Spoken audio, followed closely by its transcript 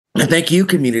And thank you,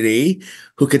 community,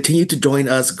 who continue to join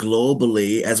us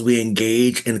globally as we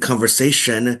engage in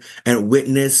conversation and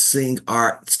witnessing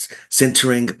arts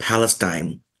centering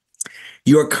Palestine.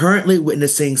 You are currently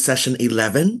witnessing session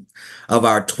 11 of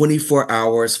our 24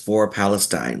 Hours for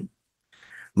Palestine.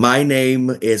 My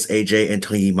name is AJ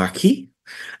Anthony Marquis,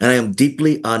 and I am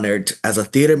deeply honored as a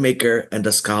theater maker and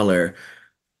a scholar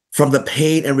from the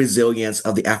pain and resilience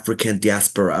of the African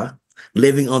diaspora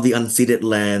living on the unceded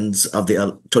lands of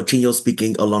the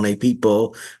Chochenyo-speaking Ohlone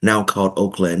people, now called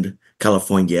Oakland,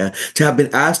 California, to have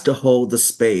been asked to hold the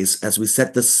space as we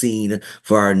set the scene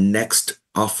for our next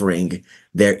offering,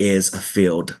 There Is a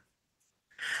Field.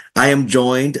 I am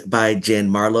joined by Jen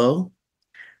Marlowe,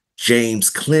 James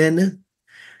Klin,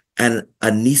 and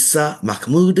Anissa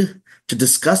Mahmoud to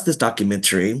discuss this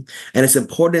documentary and its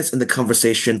importance in the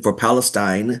conversation for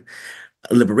Palestine,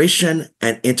 liberation,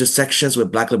 and intersections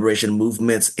with Black liberation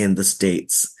movements in the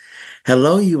States.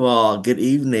 Hello, you all. Good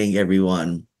evening,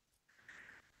 everyone.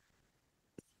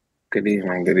 Good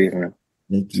evening. Good evening.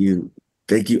 Thank you.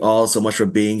 Thank you all so much for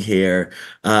being here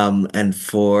and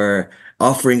for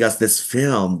offering us this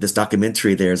film, this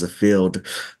documentary, There's a Field.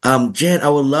 Jen, I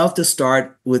would love to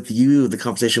start with you, the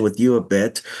conversation with you a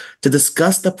bit, to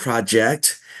discuss the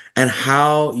project and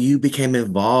how you became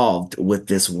involved with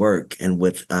this work and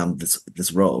with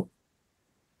this role.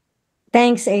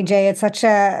 Thanks, AJ. It's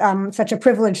such a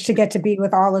privilege to get to be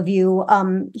with all of you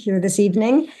here this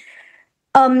evening.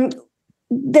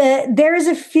 There Is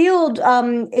a Field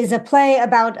is a play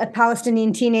about a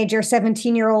Palestinian teenager,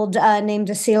 17-year-old named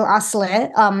Asel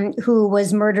Asleh, who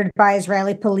was murdered by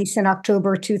Israeli police in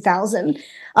October 2000.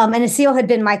 And Asel had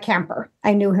been my camper.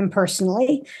 I knew him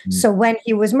personally. So when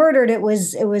he was murdered, it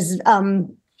was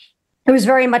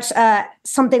very much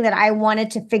something that I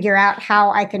wanted to figure out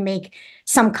how I could make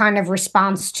some kind of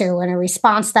response to, and a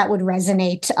response that would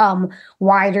resonate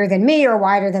wider than me or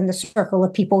wider than the circle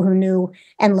of people who knew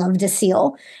and loved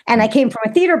Asel. And I came from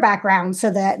a theater background,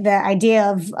 so the idea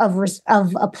of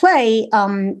a play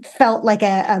felt like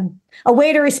a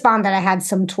way to respond that I had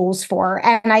some tools for.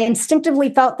 And I instinctively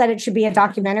felt that it should be a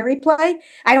documentary play.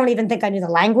 I don't even think I knew the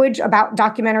language about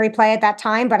documentary play at that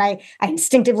time, but I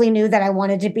instinctively knew that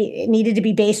it needed to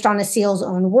be based on Asel's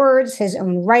own words, his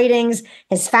own writings,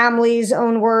 his family's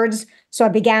own words. So I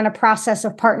began a process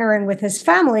of partnering with his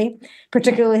family,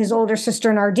 particularly his older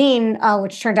sister, Nardin,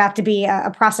 which turned out to be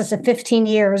a process of 15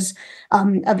 years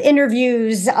of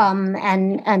interviews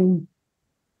and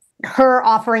her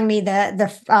offering me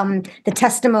the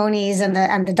testimonies and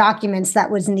the documents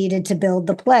that was needed to build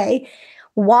the play.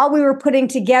 While we were putting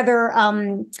together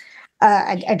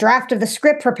a draft of the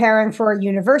script, preparing for a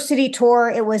university tour,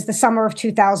 it was the summer of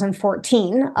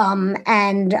 2014,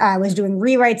 and I was doing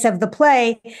rewrites of the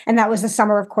play, and that was the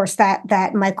summer, of course,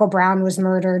 that Michael Brown was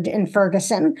murdered in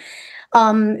Ferguson.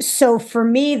 So for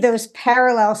me, those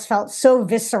parallels felt so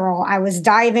visceral. I was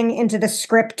diving into the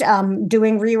script,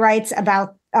 doing rewrites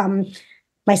about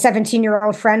my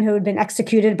 17-year-old friend who had been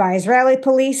executed by Israeli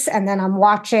police. And then I'm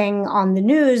watching on the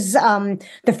news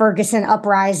the Ferguson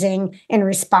uprising in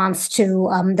response to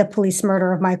the police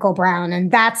murder of Michael Brown.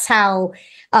 And that's how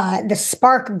the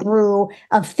spark grew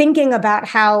of thinking about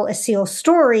how Asel's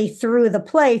story through the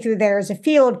play, through There Is a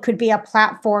Field, could be a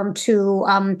platform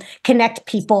to connect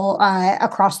people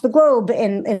across the globe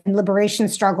in liberation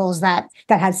struggles that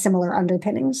had similar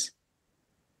underpinnings.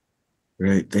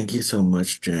 Great. Thank you so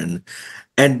much, Jen.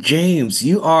 And James,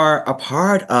 you are a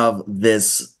part of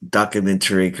this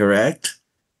documentary, correct?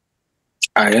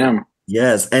 I am.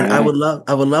 Yes. And I would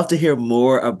love to hear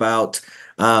more about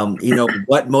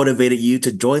what motivated you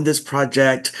to join this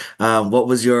project? What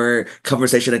was your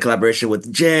conversation and collaboration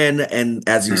with Jen and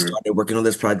as you started working on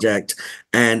this project?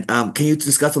 And can you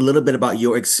discuss a little bit about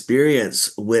your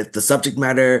experience with the subject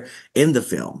matter in the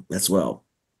film as well?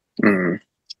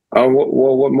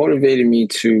 What motivated me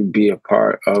to be a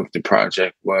part of the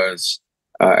project was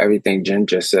everything Jen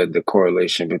just said, the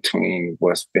correlation between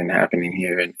what's been happening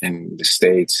here in the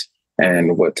States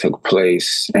and what took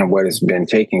place and what has been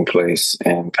taking place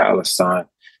in Palestine.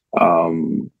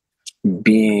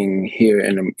 Being here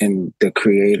in the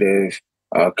creative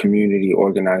community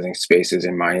organizing spaces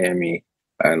in Miami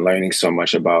and learning so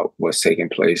much about what's taking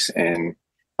place in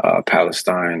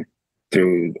Palestine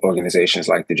through organizations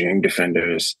like the Dream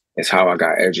Defenders is how I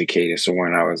got educated. So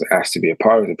when I was asked to be a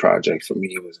part of the project, for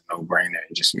me, it was a no-brainer.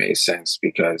 It just made sense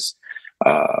because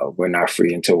we're not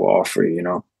free until we're all free, you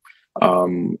know?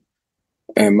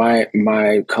 And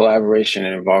my collaboration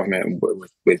and involvement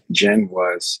with Jen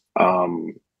was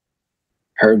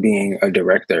her being a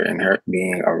director and her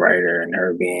being a writer and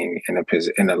her being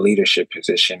in a leadership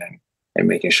position and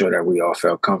making sure that we all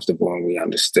felt comfortable and we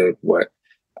understood what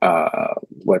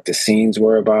the scenes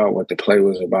were about, what the play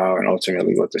was about, and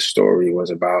ultimately what the story was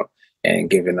about, and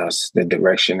giving us the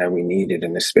direction that we needed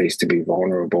in the space to be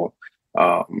vulnerable.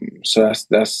 So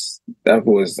that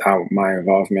was my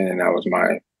involvement, and that was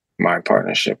my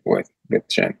partnership with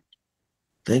Jen.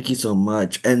 Thank you so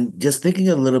much. And just thinking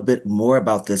a little bit more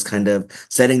about this kind of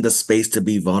setting the space to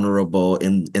be vulnerable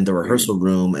in the rehearsal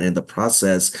room and in the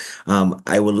process,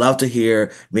 I would love to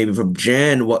hear maybe from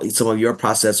Jen what some of your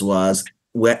process was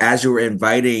as you were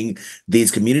inviting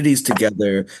these communities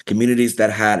together, communities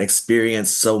that had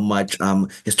experienced so much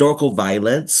historical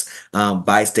violence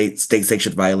by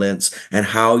state-sanctioned violence, and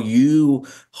how you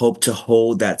hope to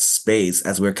hold that space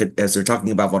as they're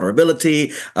talking about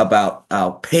vulnerability, about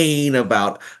pain,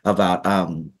 about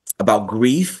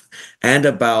grief, and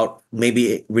about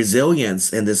maybe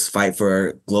resilience in this fight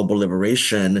for global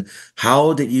liberation.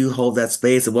 How did you hold that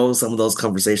space, and what were some of those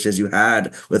conversations you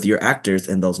had with your actors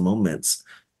in those moments?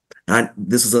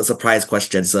 This is a surprise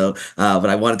question, but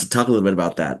I wanted to talk a little bit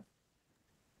about that.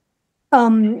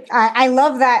 I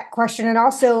love that question. And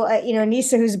also,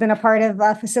 Nisa, who's been a part of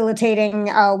facilitating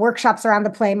workshops around the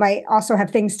play, might also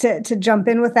have things to jump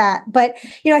in with that. But,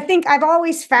 I think I've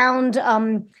always found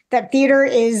that theater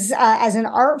is, as an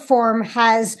art form,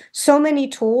 has so many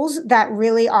tools that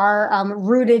really are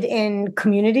rooted in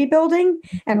community building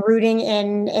and rooting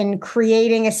in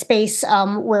creating a space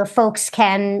where folks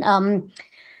can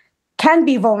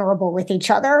be vulnerable with each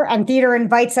other. And theater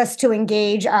invites us to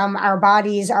engage our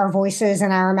bodies, our voices,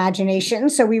 and our imagination.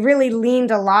 So we really leaned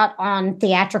a lot on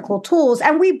theatrical tools.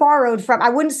 And we borrowed from, I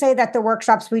wouldn't say that the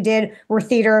workshops we did were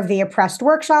theater of the oppressed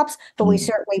workshops, but we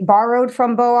certainly borrowed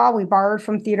from BOA. We borrowed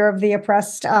from theater of the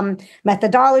oppressed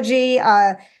methodology.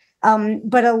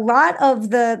 But a lot of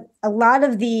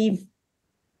the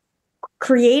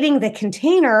creating the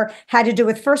container had to do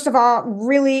with, first of all,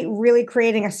 really, really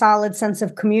creating a solid sense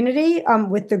of community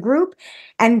with the group.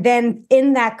 And then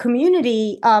in that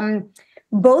community,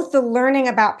 both the learning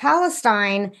about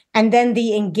Palestine and then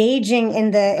the engaging in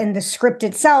the script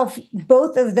itself,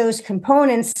 both of those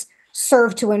components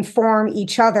serve to inform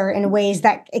each other in ways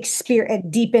that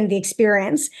deepen the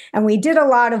experience. And we did a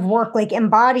lot of work, like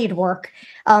embodied work.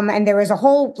 And there was a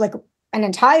whole, an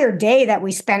entire day that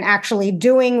we spent actually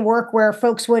doing work where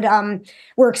folks were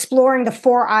exploring the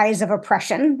four eyes of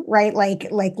oppression, right?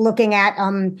 Like looking at,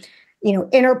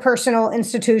 interpersonal,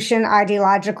 institution,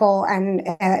 ideological, and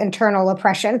internal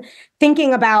oppression,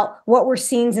 thinking about what were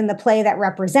scenes in the play that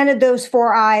represented those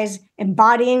four eyes,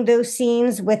 embodying those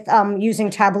scenes with using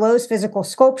tableaus, physical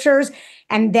sculptures,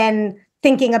 and then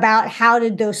thinking about how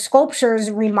did those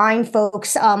sculptures remind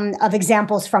folks of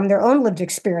examples from their own lived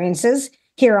experiences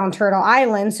here on Turtle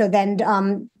Island. So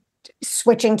then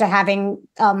switching to having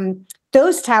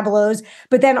those tableaus,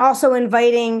 but then also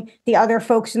inviting the other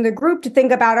folks in the group to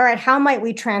think about, all right, how might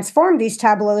we transform these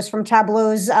tableaus from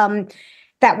tableaus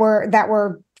that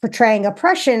were portraying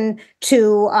oppression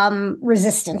to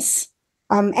resistance,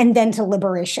 and then to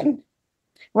liberation,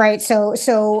 right? So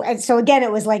again,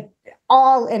 it was like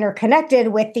all interconnected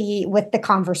with the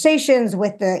conversations,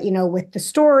 with the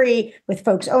story, with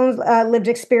folks' own lived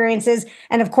experiences,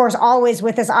 and of course, always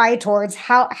with this eye towards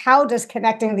how does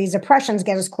connecting these oppressions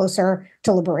get us closer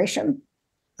to liberation?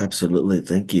 Absolutely,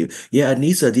 thank you. Yeah,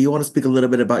 Anissa, do you want to speak a little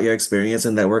bit about your experience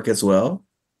in that work as well?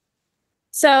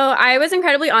 So I was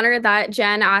incredibly honored that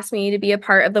Jen asked me to be a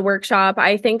part of the workshop.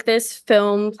 I think this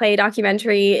film play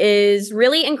documentary is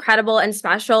really incredible and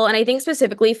special. And I think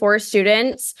specifically for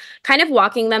students, kind of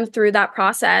walking them through that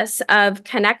process of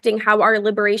connecting how our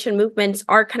liberation movements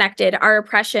are connected, our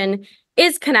oppression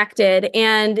is connected,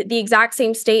 and the exact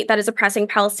same state that is oppressing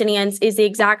Palestinians is the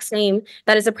exact same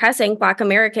that is oppressing Black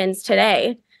Americans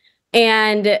today.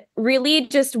 And really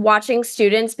just watching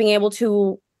students being able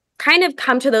to kind of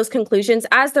come to those conclusions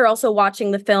as they're also watching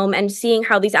the film and seeing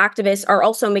how these activists are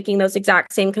also making those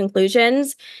exact same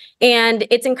conclusions. And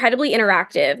it's incredibly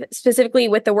interactive. Specifically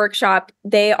with the workshop,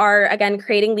 they are, again,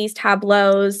 creating these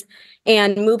tableaus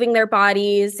and moving their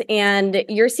bodies. And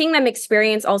you're seeing them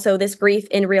experience also this grief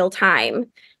in real time.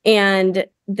 And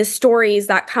the stories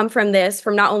that come from this,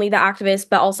 from not only the activists,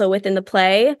 but also within the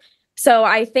play. So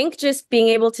I think just being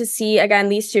able to see, again,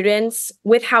 these students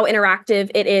with how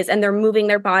interactive it is and they're moving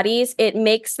their bodies, it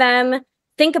makes them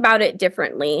think about it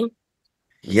differently.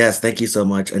 Yes, thank you so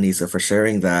much, Anissa, for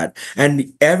sharing that.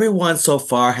 And everyone so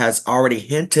far has already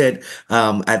hinted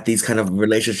at these kind of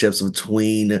relationships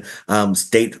between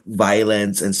state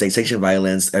violence and state-sanctioned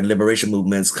violence and liberation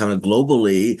movements kind of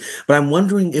globally. But I'm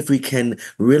wondering if we can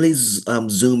really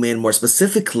zoom in more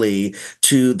specifically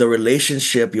to the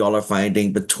relationship y'all are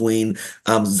finding between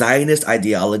Zionist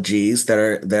ideologies that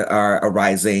are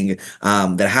arising,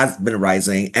 that has been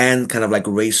arising, and kind of like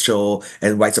racial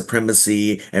and white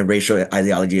supremacy and racial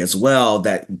ideology as well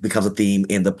that becomes a theme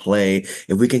in the play.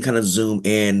 If we can kind of zoom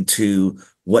in to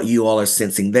what you all are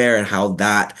sensing there and how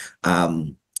that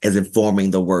is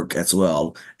informing the work as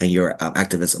well and your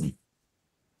activism.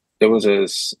 There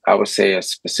was I would say, a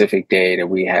specific day that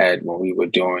we had when we were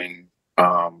doing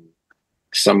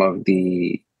some of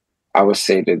the, I would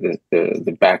say,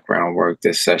 the background work,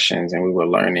 the sessions, and we were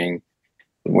learning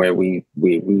where we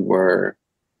were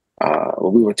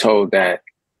told that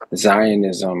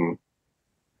Zionism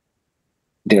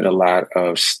did a lot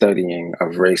of studying of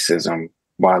racism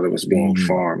while it was being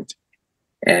formed.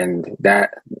 And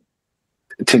that,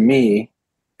 to me,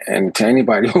 and to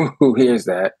anybody who hears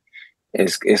that,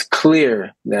 it's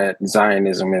clear that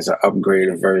Zionism is an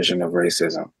upgraded version of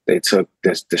racism. They took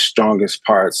the strongest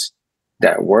parts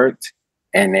that worked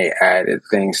and they added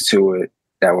things to it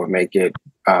that would make it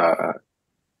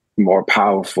more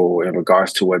powerful in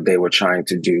regards to what they were trying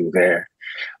to do there.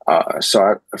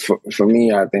 For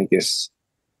me, I think it's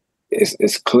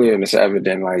clear and it's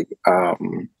evident, like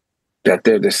that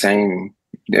they're the same.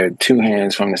 They're two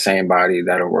hands from the same body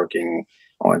that are working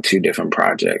on two different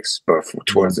projects, but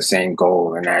towards the same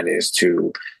goal, and that is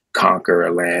to conquer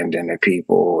a land and a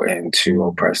people and to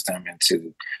oppress them and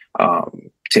to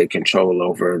take control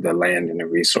over the land and the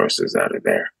resources that are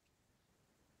there.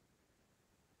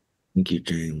 Thank you,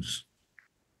 James.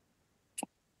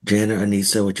 Jen or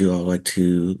Anissa, would you all like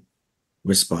to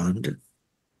respond?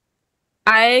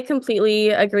 I completely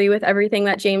agree with everything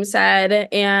that James said.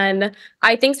 And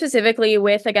I think specifically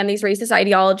with, again, these racist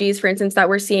ideologies, for instance, that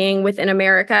we're seeing within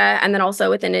America and then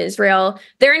also within Israel,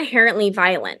 they're inherently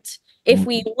violent. If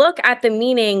we look at the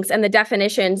meanings and the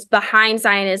definitions behind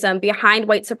Zionism, behind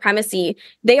white supremacy,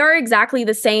 they are exactly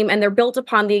the same and they're built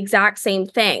upon the exact same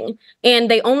thing. And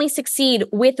they only succeed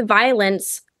with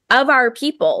violence of our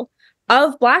people,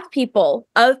 of Black people,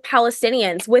 of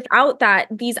Palestinians. Without that,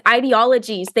 these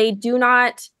ideologies, they do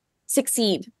not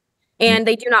succeed and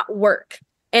they do not work.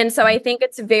 And so I think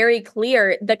it's very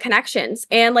clear the connections.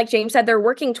 And like James said, they're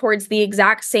working towards the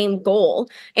exact same goal.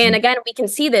 And again, we can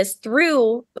see this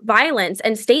through violence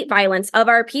and state violence of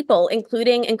our people,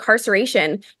 including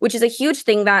incarceration, which is a huge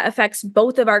thing that affects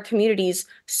both of our communities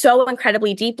so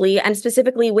incredibly deeply, and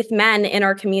specifically with men in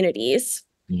our communities.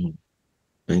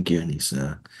 Thank you,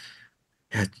 Anissa.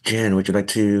 Jen, would you like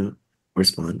to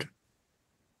respond?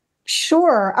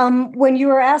 Sure. When you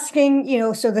were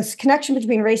asking, so this connection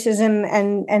between racism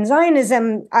and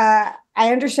Zionism, I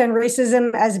understand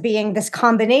racism as being this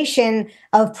combination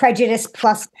of prejudice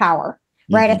plus power,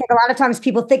 right? I think a lot of times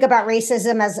people think about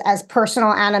racism as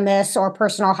personal animus or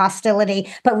personal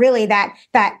hostility, but really that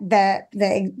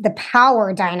the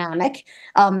power dynamic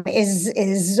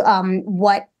is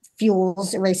what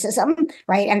fuels racism,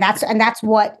 right? And that's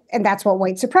what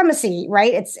white supremacy,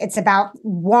 right? It's about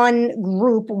one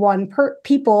group,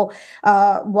 people,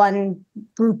 one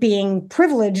group being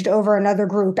privileged over another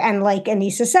group, and like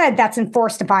Anissa said, that's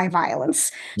enforced by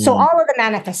violence. So all of the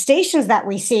manifestations that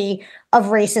we see of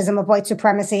racism, of white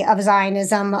supremacy, of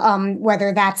Zionism,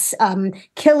 whether that's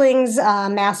killings,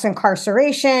 mass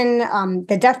incarceration,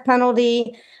 the death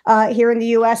penalty, here in the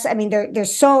U.S. I mean,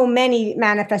 there's so many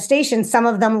manifestations. Some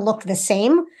of them look the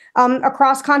same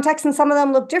across contexts, and some of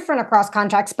them look different across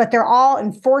contexts, but they're all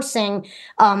enforcing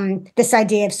this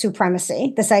idea of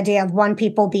supremacy, this idea of one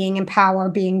people being in power,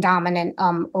 being dominant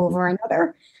over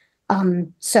another.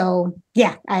 So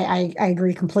yeah, I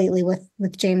agree completely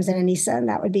with James and Anissa, and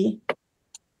that would be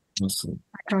awesome.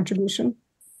 my contribution.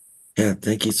 Yeah,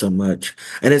 thank you so much.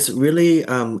 And it's really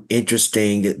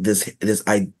interesting, this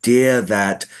idea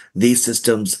that these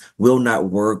systems will not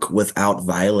work without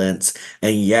violence.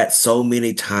 And yet so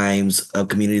many times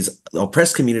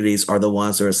oppressed communities are the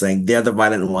ones who are saying they're the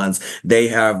violent ones. They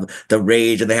have the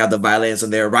rage and they have the violence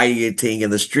and they're rioting in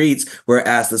the streets,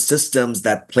 whereas the systems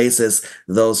that places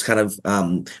those kind of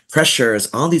pressures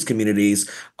on these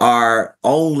communities are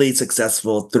only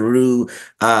successful through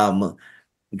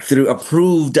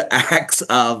approved acts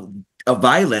of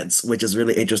violence, which is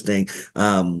really interesting.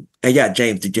 And yeah,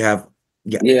 James, did you have?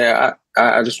 Yeah,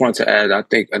 I just want to add, I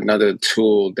think another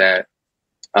tool that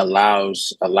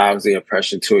allows the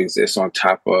oppression to exist on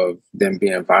top of them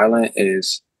being violent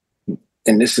is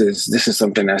and this is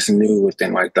something that's new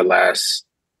within like the last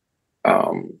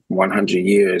 100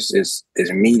 years is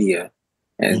media,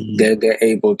 and they're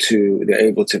able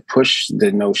to push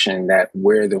the notion that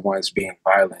we're the ones being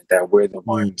violent, that we're the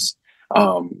ones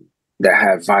that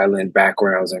have violent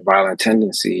backgrounds and violent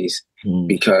tendencies,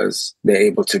 because they're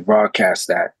able to broadcast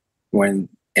that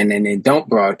and then they don't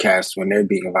broadcast when they're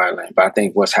being violent. But I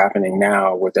think what's happening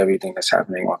now with everything that's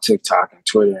happening on TikTok and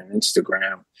Twitter and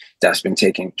Instagram that's been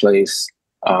taking place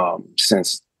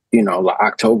since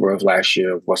October of last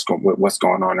year, what's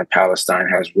going on in Palestine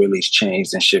has really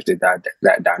changed and shifted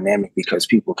that dynamic, because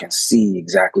people can see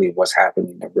exactly what's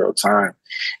happening in real time,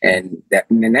 and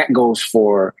that goes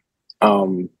for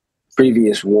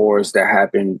previous wars that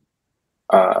happened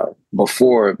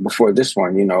before this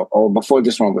one, or before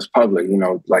this one was public,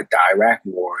 like the Iraq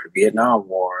War, the Vietnam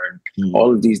War, and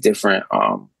all of these different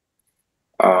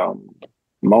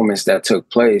moments that took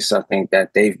place. I think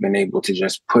that they've been able to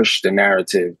just push the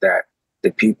narrative that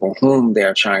the people whom they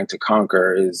are trying to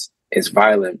conquer is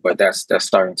violent, but that's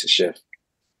starting to shift.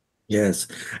 Yes,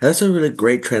 that's a really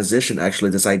great transition,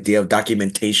 actually, this idea of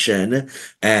documentation.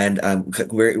 And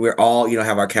we're all,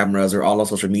 have our cameras, we're all on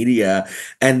social media,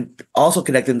 and also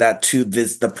connecting that to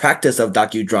the practice of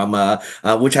docudrama,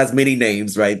 which has many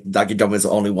names, right? Docudrama is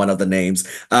only one of the names,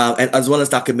 and as well as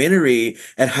documentary.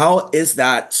 And how is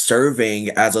that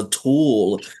serving as a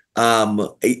tool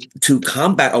to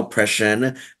combat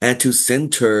oppression and to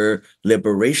center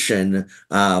liberation?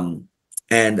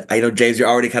 And I know, James, you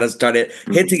already kind of started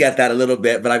hinting at that a little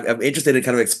bit, but I'm interested in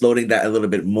kind of exploding that a little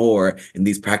bit more in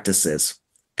these practices.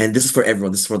 And this is for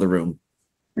everyone. This is for the room.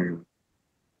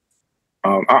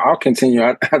 I'll continue.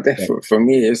 I think for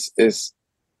me, it's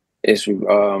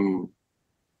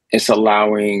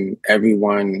allowing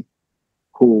everyone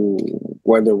who,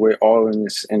 whether we're all in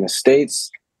the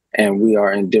States and we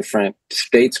are in different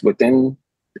states within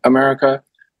America,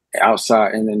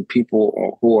 outside, and then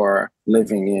people who are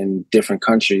living in different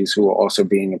countries who are also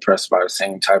being oppressed by the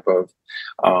same type of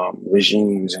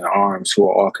regimes and arms, who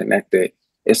are all connected.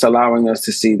 It's allowing us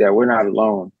to see that we're not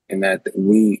alone, and that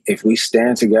if we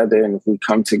stand together, and if we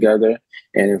come together,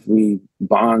 and if we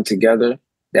bond together,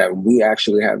 that we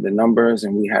actually have the numbers,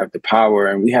 and we have the power,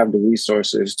 and we have the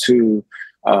resources to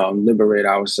liberate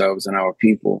ourselves and our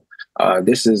people.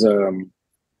 This is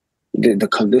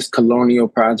this colonial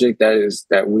project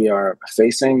that we are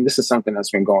facing. This is something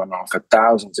that's been going on for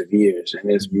thousands of years, and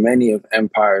there's many of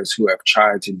empires who have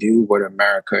tried to do what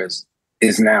America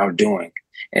is now doing,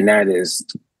 and that is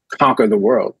conquer the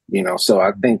world. So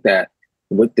I think that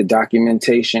with the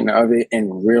documentation of it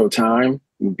in real time,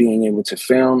 being able to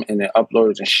film and then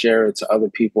upload it and share it to other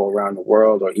people around the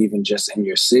world, or even just in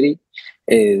your city,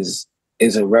 is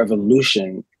a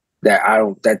revolution that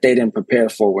they didn't prepare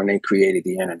for when they created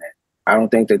the internet. I don't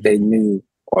think that they knew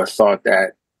or thought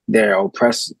that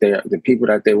the people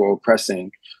that they were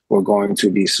oppressing were going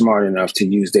to be smart enough to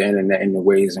use the internet in the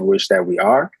ways in which that we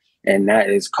are, and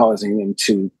that is causing them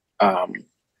to. I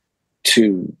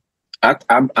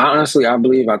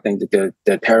think that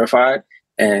they're terrified,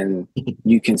 and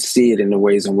you can see it in the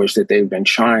ways in which that they've been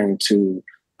trying to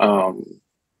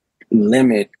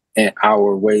limit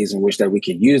our ways in which that we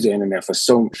can use the internet for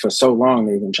so long.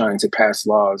 They've been trying to pass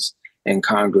laws in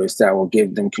Congress that will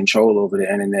give them control over the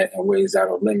internet in ways that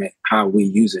will limit how we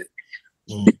use it.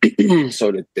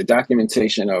 So the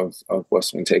documentation of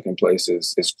what's been taking place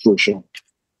is crucial.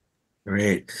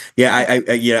 Great. Yeah,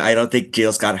 I don't think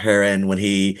Jill Scott Heron, when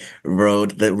he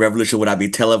wrote "The Revolution Would Not Be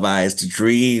Televised,"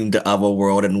 dreamed of a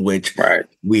world in which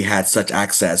we had such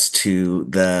access to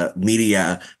the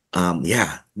media.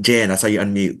 Jan, I saw you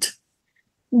unmute.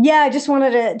 Yeah, I just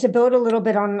wanted to build a little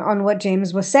bit on what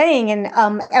James was saying, and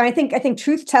I think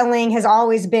truth telling has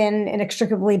always been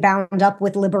inextricably bound up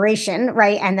with liberation,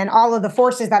 right? And then all of the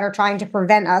forces that are trying to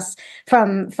prevent us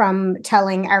from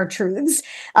telling our truths,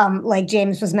 like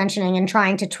James was mentioning, and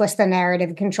trying to twist the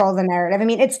narrative, control the narrative. I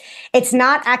mean, it's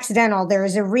not accidental. There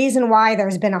is a reason why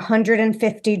there's been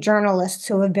 150 journalists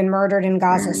who have been murdered in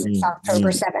Gaza since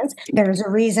October 7th. There's a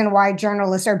reason why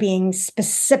journalists are being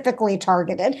specifically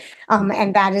targeted,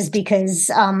 and that is because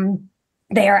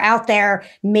they are out there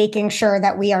making sure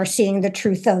that we are seeing the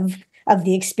truth of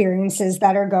the experiences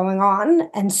that are going on.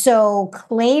 And so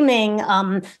claiming,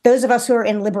 those of us who are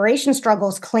in liberation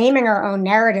struggles, claiming our own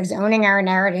narratives, owning our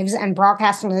narratives, and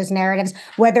broadcasting those narratives,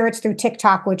 whether it's through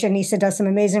TikTok, which Anissa does some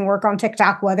amazing work on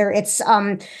TikTok, whether it's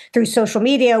through social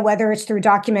media, whether it's through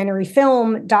documentary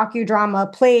film,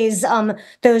 docudrama, plays,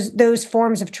 those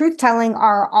forms of truth-telling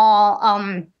are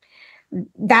all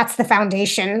that's the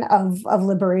foundation of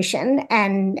liberation.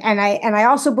 And I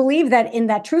also believe that in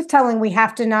that truth telling, we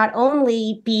have to not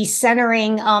only be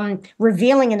centering,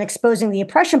 revealing and exposing the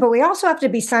oppression, but we also have to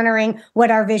be centering what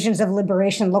our visions of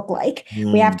liberation look like.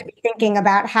 We have to be thinking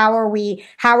about how are we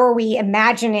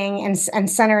imagining and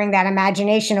centering that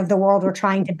imagination of the world we're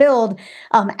trying to build,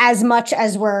 as much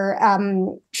as we're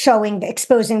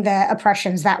exposing the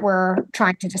oppressions that we're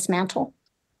trying to dismantle.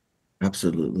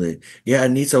 Absolutely. Yeah,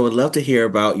 Anissa, I would love to hear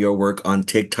about your work on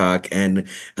TikTok and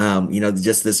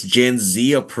just this Gen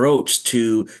Z approach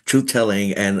to truth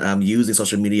telling and using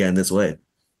social media in this way.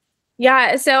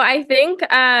 Yeah, so I think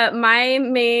my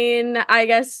main, I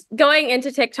guess, going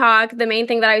into TikTok, the main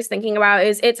thing that I was thinking about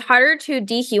is it's harder to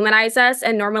dehumanize us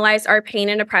and normalize our pain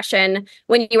and oppression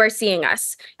when you are seeing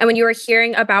us and when you are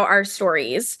hearing about our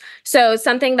stories. So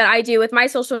something that I do with my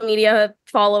social media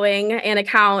following and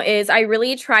account is I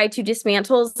really try to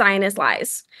dismantle Zionist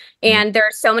lies. And there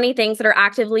are so many things that are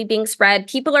actively being spread.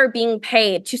 People are being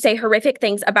paid to say horrific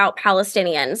things about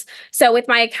Palestinians. So with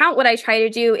my account, what I try to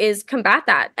do is combat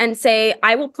that and say,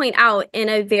 I will point out in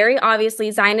a very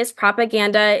obviously Zionist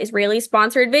propaganda, Israeli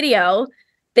sponsored video,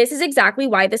 this is exactly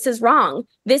why this is wrong.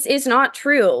 This is not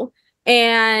true.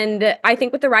 And I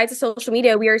think with the rise of social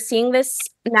media, we are seeing this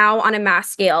now on a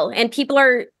mass scale, and people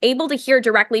are able to hear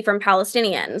directly from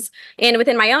Palestinians. And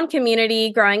within my own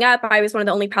community, growing up, I was one of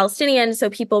the only Palestinians, so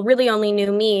people really only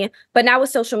knew me. But now with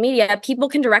social media, people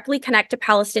can directly connect to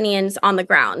Palestinians on the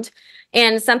ground.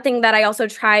 And something that I also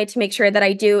try to make sure that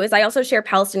I do is I also share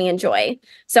Palestinian joy.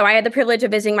 So I had the privilege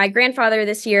of visiting my grandfather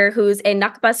this year, who's a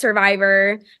Nakba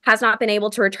survivor, has not been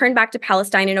able to return back to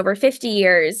Palestine in over 50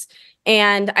 years.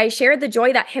 And I shared the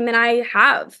joy that him and I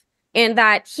have, and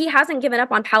that he hasn't given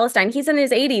up on Palestine. He's in his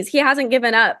 80s. He hasn't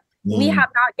given up. We have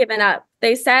not given up.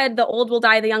 They said the old will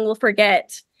die, the young will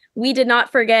forget. We did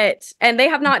not forget, and they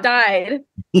have not died.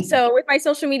 So with my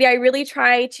social media, I really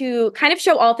try to kind of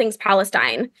show all things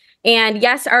Palestine. And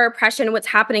yes, our oppression, what's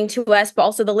happening to us, but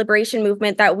also the liberation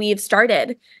movement that we've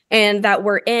started and that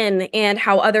we're in, and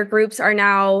how other groups are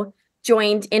now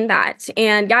joined in that.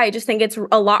 And yeah, I just think it's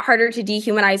a lot harder to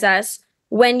dehumanize us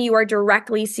when you are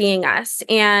directly seeing us.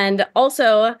 And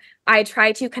also, I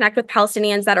try to connect with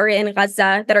Palestinians that are in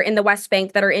Gaza, that are in the West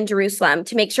Bank, that are in Jerusalem,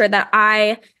 to make sure that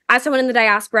I, as someone in the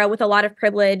diaspora with a lot of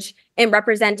privilege, am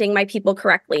representing my people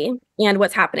correctly and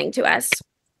what's happening to us.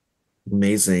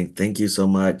 Amazing. Thank you so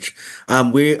much.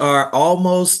 We are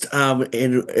almost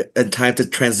in time to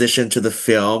transition to the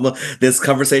film. This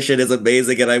conversation is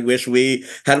amazing, and I wish we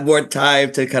had more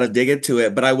time to kind of dig into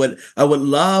it. But I would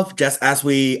love, just as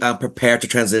we prepare to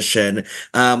transition,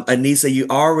 Anissa, you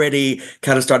already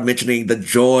kind of started mentioning the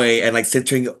joy and like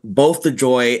centering both the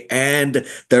joy and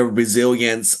the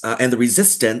resilience and the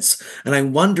resistance. And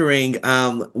I'm wondering,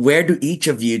 where do each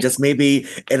of you, just maybe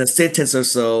in a sentence or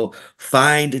so,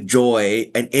 find joy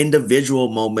and individual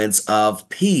moments of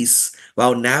peace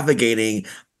while navigating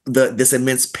this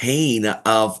immense pain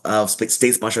of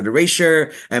state-sponsored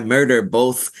erasure and murder,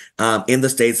 both in the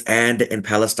States and in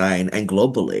Palestine and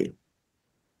globally?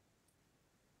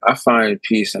 I find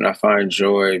peace and I find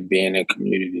joy being in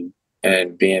community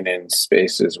and being in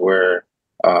spaces where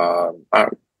I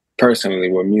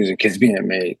personally where music is being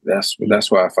made. That's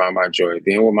where I find my joy.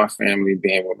 Being with my family,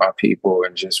 being with my people,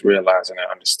 and just realizing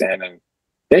and understanding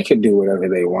they could do whatever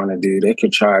they want to do. They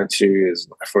could try to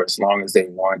for as long as they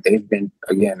want. They've been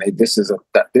this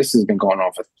has been going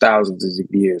on for thousands of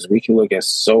years. We can look at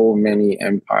so many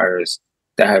empires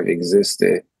that have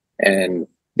existed, and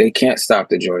they can't stop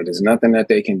the joy. There's nothing that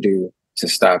they can do to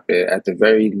stop it. At the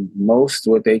very most,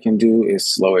 what they can do is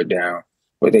slow it down,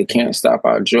 but they can't stop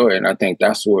our joy. And I think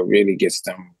that's what really gets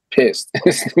them pissed.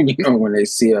 When they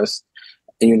see us,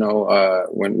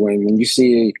 when you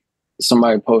see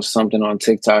somebody posts something on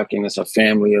TikTok and it's a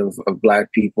family of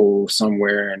Black people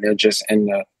somewhere and they're just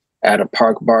at a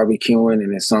park barbecuing,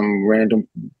 and it's some random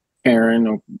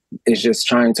parent is just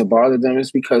trying to bother them, it's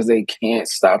because they can't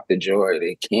stop the joy.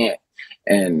 They can't.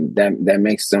 And that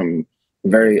makes them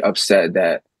very upset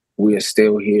that we are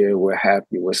still here. We're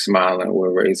happy. We're smiling.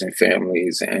 We're raising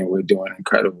families, and we're doing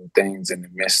incredible things in the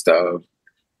midst of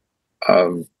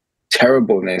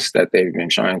terribleness that they've been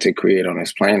trying to create on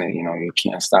this planet. You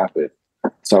can't stop it.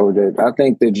 So I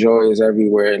think the joy is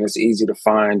everywhere, and it's easy to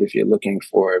find if you're looking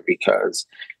for it, because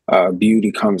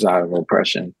beauty comes out of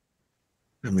oppression.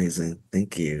 Amazing.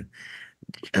 Thank you.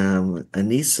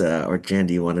 Anissa or Jan,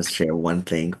 do you want to share one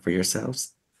thing for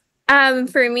yourselves?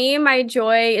 For me, my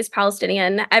joy is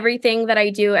Palestinian. Everything that I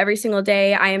do every single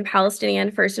day, I am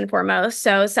Palestinian first and foremost.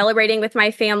 So celebrating with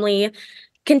my family,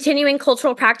 continuing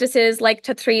cultural practices like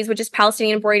tatriz, which is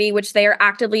Palestinian embroidery, which they are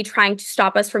actively trying to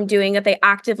stop us from doing, that they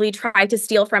actively try to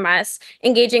steal from us,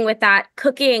 engaging with that,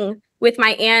 cooking with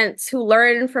my aunts who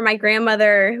learned from my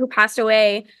grandmother who passed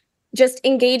away, just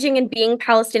engaging in being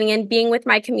Palestinian, being with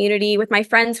my community, with my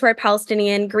friends who are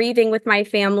Palestinian, grieving with my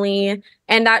family.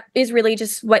 And that is really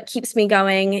just what keeps me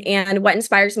going and what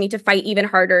inspires me to fight even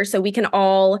harder so we can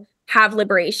all have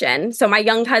liberation. So my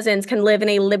young cousins can live in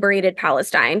a liberated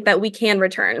Palestine that we can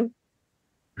return.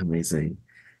 Amazing.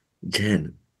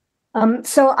 Jen.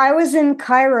 So I was in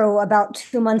Cairo about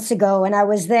 2 months ago, and I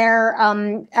was there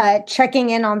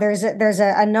checking in on there's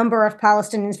a number of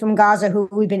Palestinians from Gaza who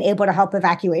we've been able to help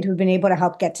evacuate, who've been able to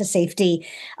help get to safety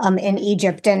in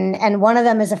Egypt, and one of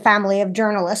them is a family of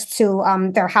journalists who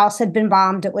their house had been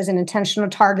bombed. It was an intentional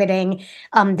targeting.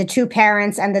 The two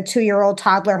parents and the 2-year-old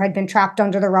toddler had been trapped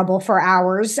under the rubble for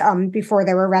hours before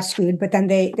they were rescued, but then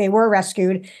they were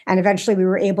rescued, and eventually we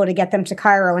were able to get them to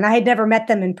Cairo. And I had never met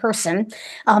them in person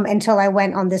until I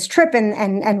went on this trip,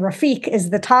 and Rafiq is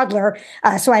the toddler.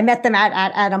 So I met them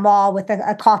at a mall with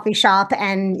a coffee shop,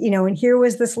 and and here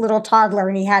was this little toddler,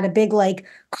 and he had a big like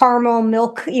caramel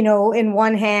milk, in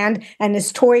one hand, and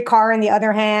his toy car in the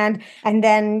other hand, and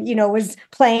then was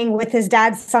playing with his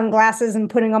dad's sunglasses and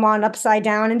putting them on upside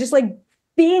down, and just like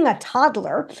being a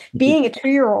toddler, being a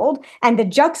 2-year-old, and the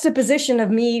juxtaposition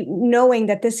of me knowing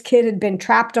that this kid had been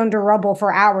trapped under rubble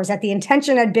for hours, that the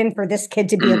intention had been for this kid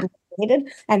to be obliterated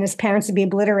and his parents to be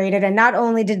obliterated. And not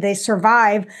only did they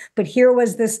survive, but here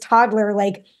was this toddler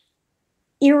like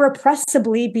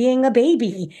irrepressibly being a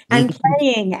baby and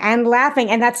playing and laughing.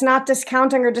 And that's not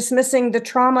discounting or dismissing the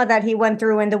trauma that he went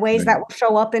through and the ways that will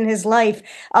show up in his life.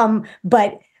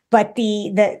 But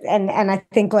and I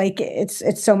think like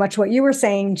it's so much what you were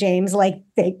saying, James, like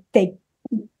they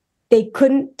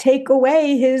couldn't take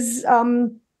away his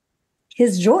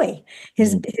joy,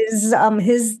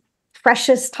 his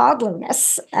precious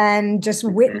toddlerness, and just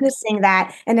witnessing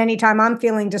that. And anytime I'm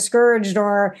feeling discouraged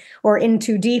or in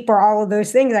too deep or all of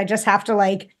those things, I just have to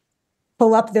like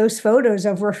pull up those photos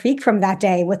of Rafiq from that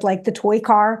day with like the toy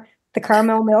car, the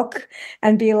caramel milk,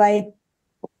 and be like,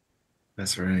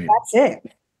 that's right. That's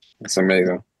it. It's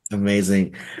amazing.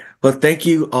 Amazing. Well, thank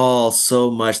you all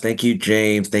so much. Thank you,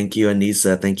 James. Thank you,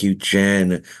 Anissa. Thank you,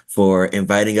 Jen, for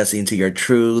inviting us into your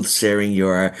truth, sharing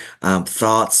your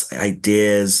thoughts,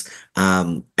 ideas.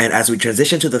 And as we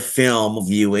transition to the film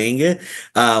viewing,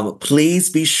 please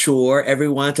be sure,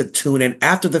 everyone, to tune in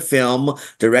after the film,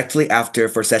 directly after,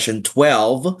 for session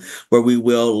 12, where we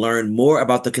will learn more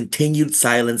about the continued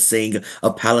silencing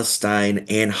of Palestine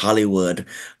in Hollywood,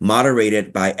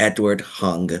 moderated by Edward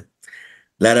Hung.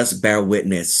 Let us bear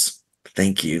witness.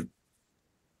 Thank you.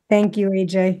 Thank you,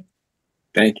 AJ.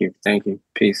 Thank you. Thank you.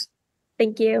 Peace.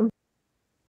 Thank you.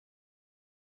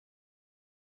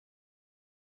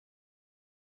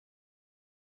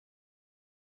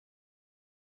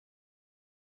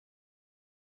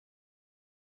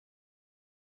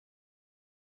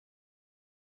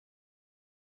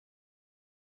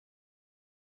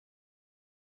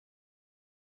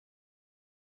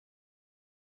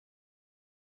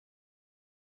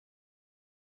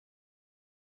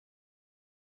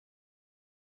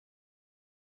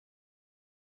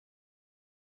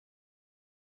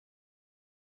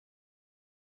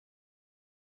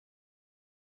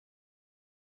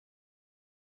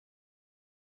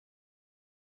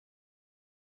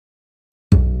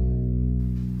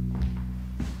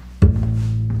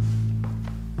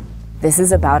 This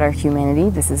is about our humanity.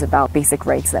 This is about basic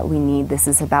rights that we need. This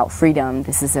is about freedom.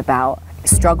 This is about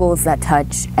struggles that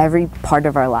touch every part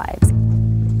of our lives.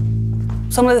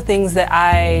 Some of the things that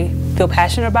I feel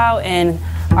passionate about and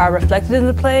are reflected in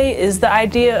the play is the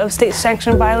idea of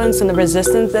state-sanctioned violence and the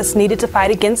resistance that's needed to fight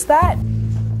against that.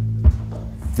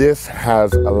 This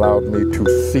has allowed me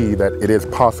to see that it is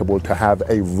possible to have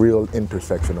a real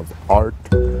intersection of art,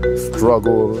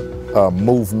 struggle,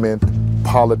 movement,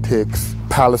 politics,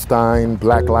 Palestine,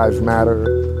 Black Lives Matter.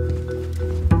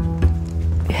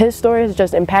 His story has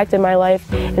just impacted my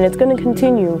life, and it's going to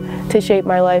continue to shape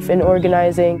my life in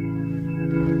organizing.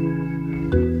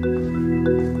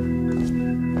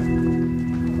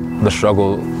 The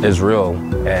struggle is real,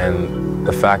 and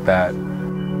the fact that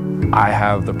I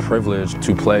have the privilege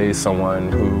to play someone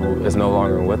who is no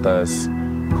longer with us,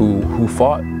 who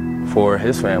fought for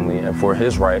his family and for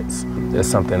his rights, is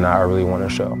something that I really want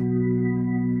to show.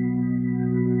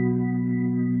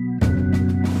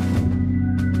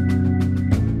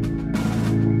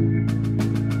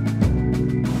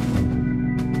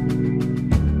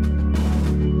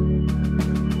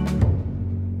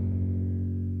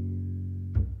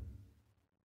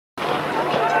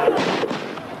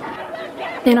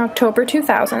 In October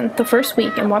 2000, the first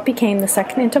week in what became the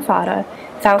Second Intifada,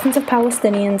 thousands of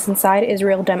Palestinians inside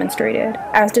Israel demonstrated,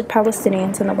 as did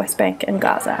Palestinians in the West Bank and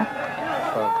Gaza.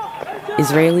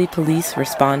 Israeli police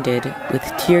responded with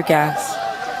tear gas,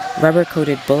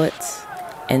 rubber-coated bullets,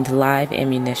 and live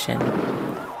ammunition.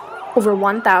 Over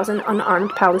 1,000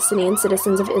 unarmed Palestinian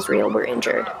citizens of Israel were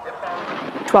injured.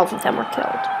 12 of them were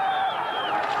killed.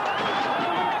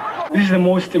 This is the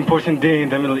most important day in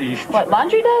the Middle East. What,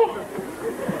 Laundry Day?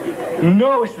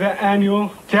 No, it's the annual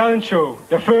talent show.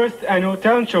 The first annual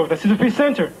talent show at the City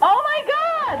Center. Oh my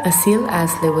God! Asel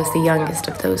Asleh was the youngest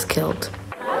of those killed.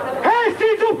 Hey,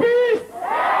 Seeds of Peace!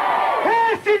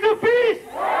 Hey, Seeds of Peace!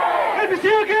 Let me see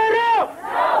you get up!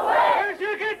 Let me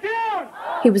see you get down!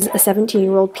 He was a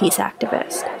 17-year-old peace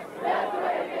activist.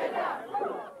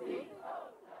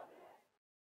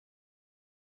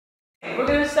 We're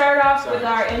going to start off with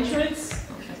our entrance,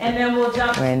 and then we'll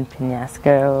jump. We're in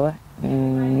Penasco,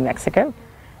 New Mexico,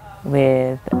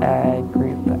 with a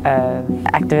group of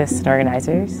activists and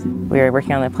organizers. We were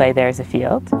working on the play There's a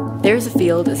Field. There's a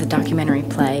Field is a documentary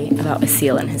play about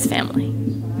Asel and his family.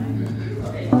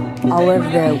 All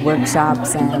of the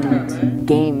workshops and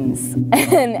games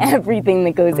and everything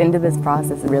that goes into this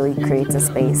process really creates a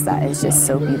space that is just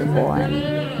so beautiful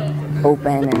and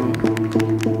open,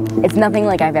 and it's nothing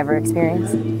like I've ever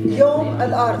experienced. Yom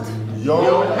al-Ard.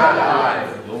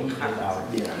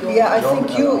 Yeah, I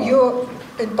think you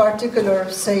in particular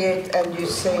say it, and you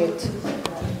say it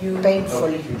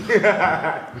painfully.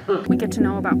 We get to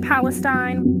know about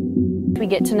Palestine. We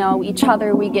get to know each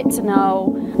other. We get to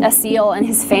know Asel and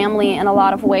his family in a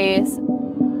lot of ways.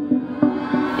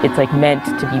 It's like meant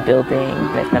to be building,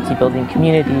 it's meant to be building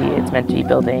community, it's meant to be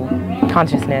building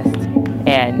consciousness,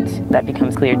 and that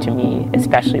becomes clear to me,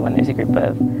 especially when there's a group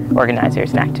of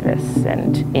organizers and activists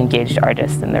and engaged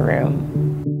artists in the room.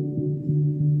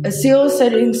 Asel is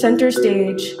setting center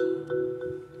stage.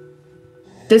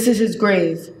 This is his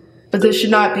grave, but this should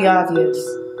not be obvious.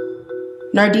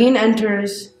 Nardin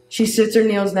enters. She sits or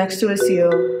kneels next to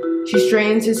Asel. She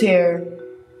straightens his hair,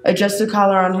 adjusts the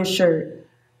collar on his shirt.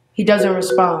 He doesn't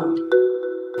respond.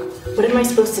 What am I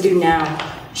supposed to do now?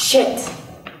 Shit!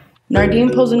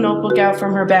 Nardin pulls a notebook out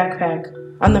from her backpack.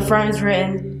 On the front is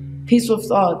written, Peaceful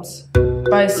Thoughts,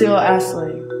 by Asel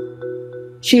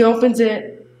Asleh. She opens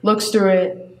it, looks through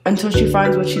it, until she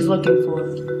finds what she's looking for.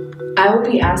 I will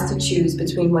be asked to choose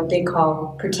between what they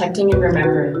call protecting and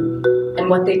remembering, and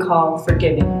what they call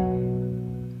forgiving.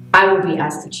 I will be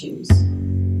asked to choose,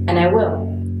 and I will.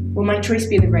 Will my choice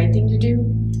be the right thing to do,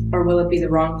 or will it be the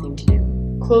wrong thing to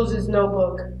do? Closes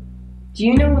notebook. Do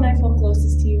you know when I felt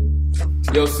closest to you?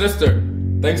 Yo, sister,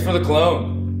 thanks for the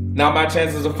clone. Now my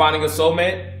chances of finding a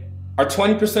soulmate are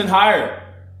 20% higher.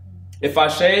 If I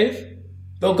shave,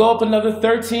 they'll go up another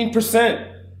 13%.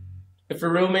 If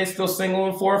your roommate's still single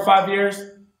in 4 or 5 years,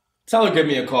 tell her give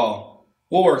me a call.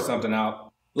 We'll work something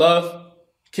out. Love,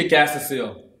 Kick-Ass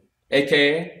Asel,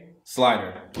 aka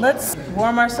Slider. Let's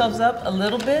warm ourselves up a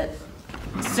little bit.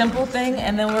 Simple thing,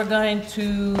 and then we're going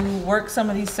to work some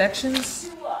of these sections.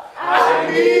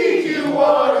 I need you,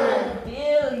 water.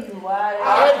 Feel you, water.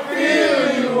 I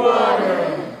feel you,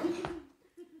 water.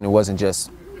 It wasn't just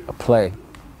a play.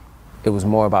 It was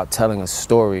more about telling a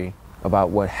story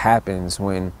about what happens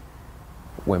when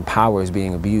power is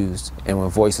being abused and when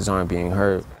voices aren't being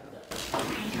heard.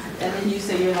 And then you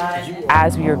say your line.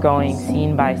 As we were going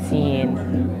scene by scene,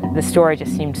 the story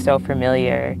just seemed so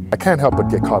familiar. I can't help but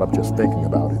get caught up just thinking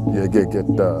about it.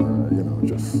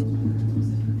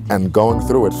 And going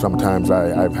through it, sometimes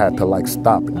I've had to like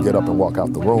stop and get up and walk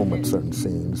out the room at certain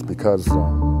scenes because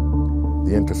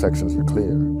the intersections are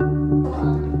clear.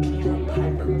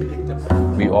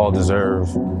 We all deserve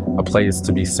a place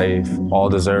to be safe, all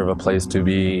deserve a place to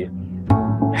be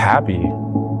happy,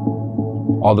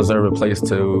 all deserve a place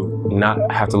to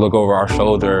not have to look over our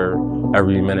shoulder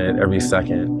every minute, every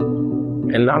second,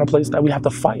 and not a place that we have to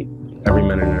fight every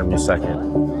minute and every second.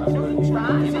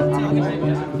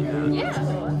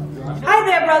 Hi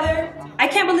there, brother. I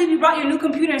can't believe you brought your new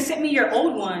computer and sent me your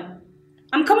old one.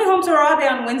 I'm coming home to Arad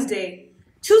on Wednesday.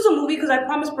 Choose a movie because I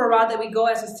promised Arad that we go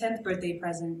as his 10th birthday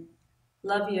present.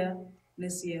 Love ya,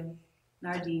 miss you,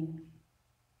 Nardin.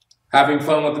 Having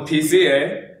fun with the PC,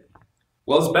 eh?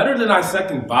 Well, it's better than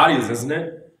dissecting bodies, isn't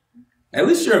it? At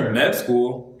least you're in med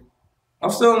school.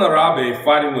 I'm still in Arabe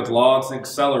fighting with logs and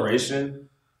acceleration,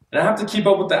 and I have to keep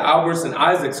up with the Alberts and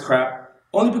Isaacs crap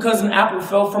only because an apple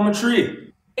fell from a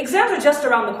tree. Exams are just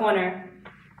around the corner.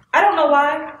 I don't know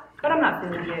why, but I'm not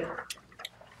feeling it.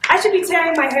 I should be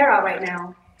tearing my hair out right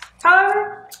now.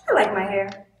 However, I like my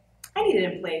hair. I need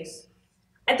it in place.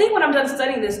 I think when I'm done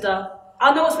studying this stuff,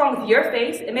 I'll know what's wrong with your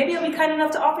face, and maybe I'll be kind enough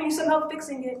to offer you some help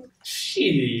fixing it.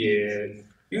 Shit,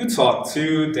 you talk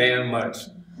too damn much.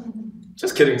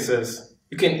 Just kidding, sis.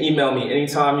 You can email me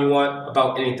anytime you want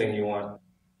about anything you want.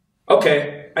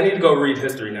 Okay, I need to go read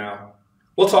history now.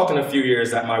 We'll talk in a few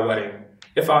years at my wedding.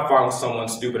 If I find someone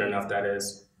stupid enough, that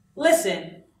is.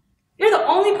 Listen, you're the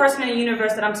only person in the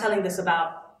universe that I'm telling this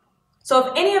about. So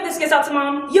if any of this gets out to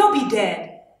Mom, you'll be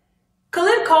dead.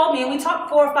 Khalid called me and we talked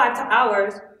 4 or 5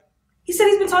 hours. He said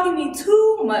he's been talking to me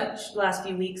too much the last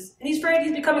few weeks, and he's afraid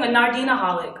he's becoming a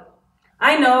Nardinaholic.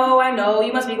 I know,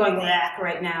 you must be going black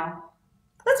right now.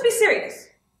 Let's be serious.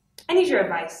 I need your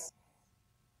advice.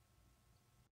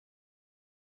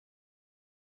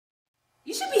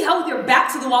 You should be held with your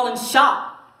back to the wall in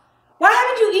shock. Why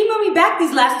haven't you emailed me back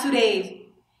these last 2 days?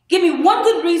 Give me one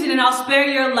good reason and I'll spare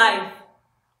your life.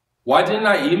 Why didn't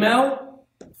I email?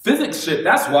 Physics shit,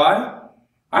 that's why.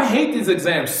 I hate these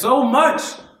exams so much.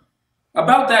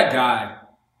 About that guy,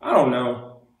 I don't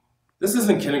know. This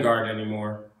isn't kindergarten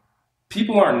anymore.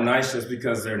 People aren't nice just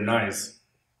because they're nice,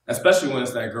 especially when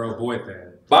it's that girl-boy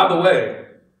thing. By the way,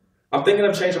 I'm thinking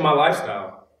of changing my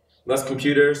lifestyle. Less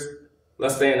computers,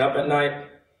 less staying up at night,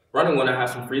 running when I have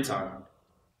some free time.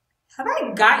 Have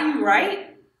I got you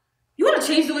right? You want to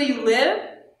change the way you live?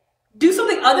 Do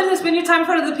something other than spend your time in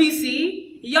front of the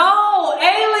PC? Yo,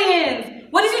 aliens!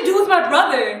 What did you do with my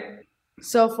brother?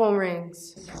 Cell phone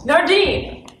rings.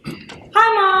 Nardin! Hi,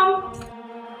 Mom!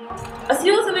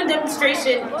 Asel is in a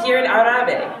demonstration here in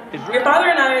Arabe. Your father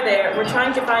and I are there. We're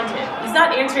trying to find him. He's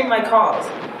not answering my calls.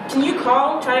 Can you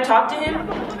call, try to talk to him?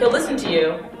 He'll listen to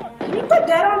you. Can you put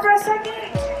Dad on for a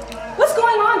second? What's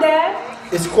going on, Dad?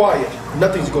 It's quiet.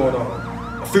 Nothing's going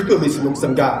on. I frequently swim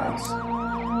some guys.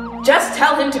 Just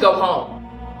tell him to go home.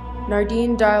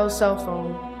 Nardin dials cell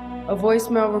phone. A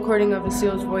voicemail recording of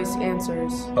Asel's voice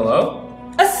answers. Hello?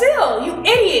 Asel, you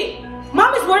idiot!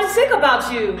 Mom is worried sick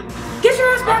about you. Get your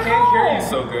ass back home. I can't hear you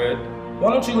so good.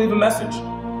 Why don't you leave a message?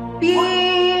 Beep.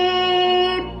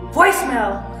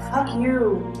 Voicemail. Fuck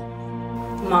you.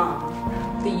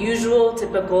 Mom. The usual,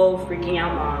 typical, freaking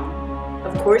out mom.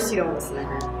 Of course you don't listen to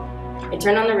her. I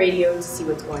turn on the radio to see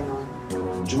what's going on.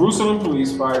 Jerusalem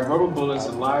police fired rubber bullets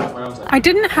and live rounds. I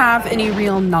didn't have any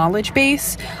real knowledge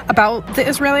base about the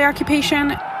Israeli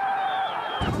occupation.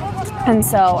 And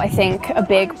so I think a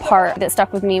big part that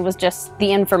stuck with me was just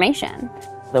the information.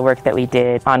 The work that we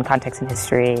did on context and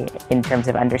history in terms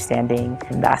of understanding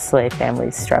the Asleh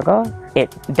family's struggle,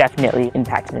 it definitely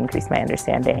impacted and increased my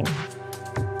understanding.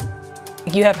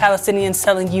 You have Palestinians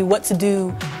telling you what to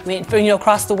do,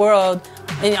 across the world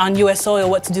on U.S. soil,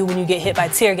 what to do when you get hit by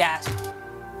tear gas.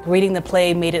 Reading the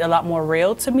play made it a lot more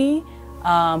real to me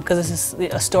because this is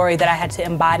a story that I had to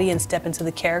embody and step into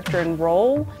the character and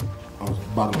role. I was at the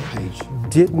bottom of the page.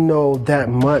 Didn't know that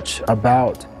much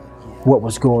about what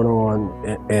was going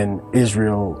on in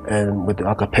Israel and with the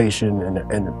occupation and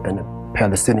the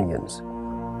Palestinians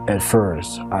at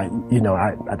first. I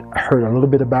heard a little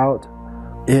bit about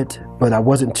it, but I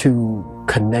wasn't too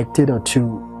connected or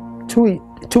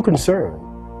too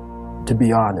concerned, to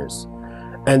be honest.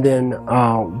 And then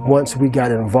once we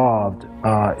got involved,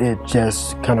 it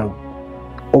just kind of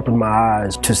opened my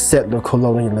eyes to settler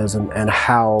colonialism and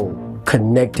how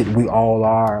connected we all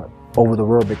are over the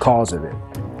world because of it.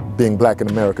 Being black in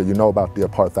America, you know about the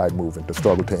apartheid movement, the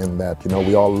struggle to end that.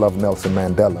 We all love Nelson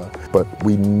Mandela, but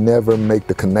we never make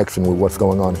the connection with what's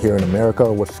going on here in America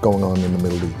or what's going on in the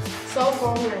Middle East. Cell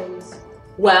phone rings.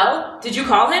 Well, did you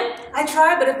call him? I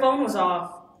tried, but his phone was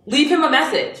off. Leave him a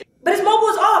message. But his mobile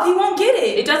is off. He won't get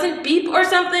it. It doesn't beep or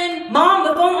something? Mom,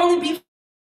 the phone only beeps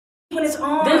when it's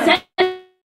on. Then send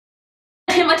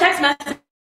him a text message.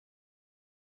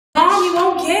 Mom, he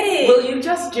won't get it. Will you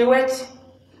just do it?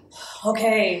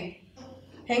 Okay.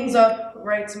 Hangs up,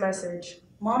 writes message.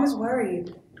 Mom is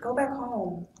worried. Go back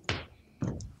home.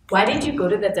 Why did you go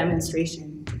to the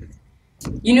demonstration?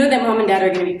 You know that Mom and Dad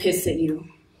are going to be pissed at you.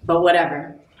 But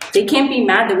whatever. They can't be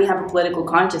mad that we have a political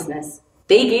consciousness.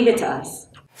 They gave it to us.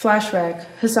 Flashback.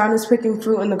 Hassan is picking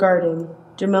fruit in the garden.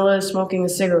 Jamila is smoking a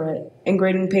cigarette and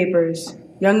grading papers.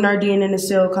 Young Nardin and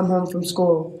Asel come home from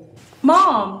school.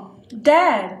 Mom,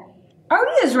 Dad, are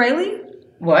we Israeli?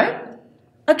 What?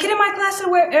 A kid in my class said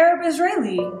we're Arab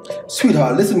Israeli.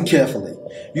 Sweetheart, listen carefully.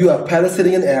 You are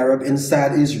Palestinian Arab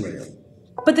inside Israel.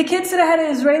 But the kid said I had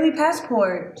an Israeli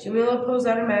passport. Jamila pulls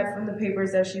out a map from the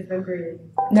papers that she's been grading.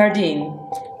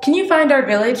 Nardin, can you find our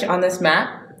village on this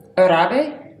map?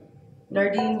 Arabe?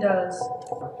 Nardin does.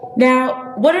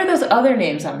 Now, what are those other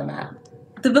names on the map?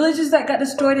 The villages that got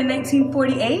destroyed in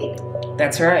 1948?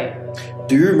 That's right.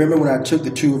 Do you remember when I took the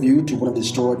two of you to one of the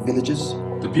destroyed villages?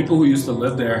 The people who used to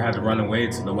live there had to run away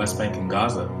to the West Bank and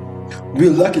Gaza.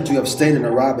 We're lucky to have stayed in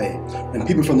Arabe, and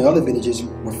people from the other villages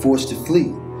were forced to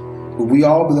flee. But we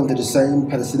all belong to the same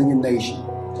Palestinian nation.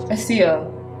 Asel,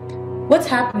 what's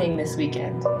happening this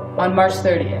weekend, on March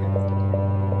 30th?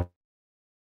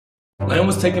 Land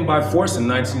was taken by force in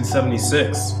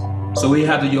 1976, so we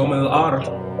had the Yom el-Ar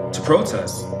to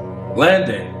protest. Land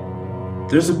Day.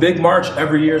 There's a big march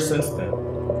every year since then.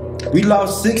 We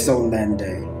lost 6 on Land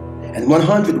Day, and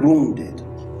 100 wounded.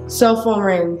 Cell phone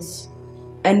rings,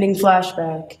 ending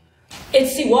flashback.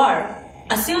 It's Siwar.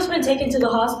 Asil's been taken to the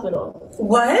hospital.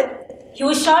 What? He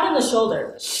was shot in the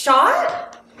shoulder.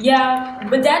 Shot? Yeah,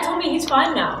 but Dad told me he's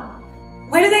fine now.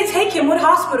 Where did they take him? What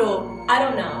hospital? I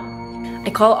don't know. I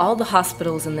call all the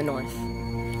hospitals in the north.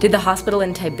 Did the hospital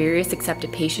in Tiberias accept a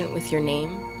patient with your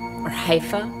name? Or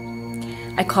Haifa?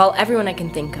 I call everyone I can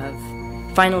think of.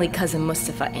 Finally, cousin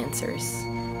Mustafa answers.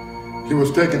 He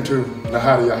was taken to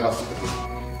Nahariya Hospital.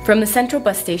 From the central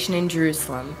bus station in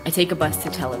Jerusalem, I take a bus to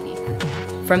Tel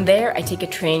Aviv. From there, I take a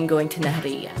train going to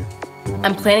Nahariya.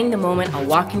 I'm planning the moment I'll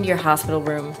walk into your hospital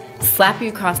room, slap you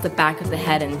across the back of the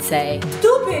head and say,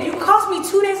 "Stupid, you cost me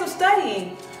 2 days of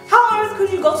studying. How on earth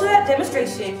could you go to that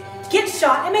demonstration, get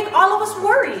shot, and make all of us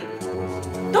worried?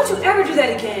 Don't you ever do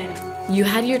that again." You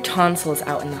had your tonsils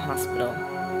out in the hospital.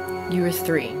 You were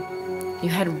 3. You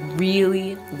had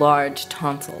really large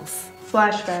tonsils.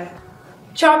 Flashback.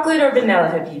 Chocolate or vanilla,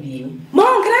 Habibi?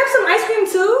 Mom, can I have some ice cream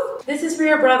too? This is for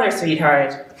your brother,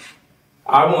 sweetheart.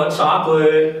 I want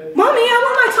chocolate. Mommy, I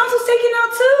want my tonsils taken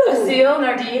out too. Asel,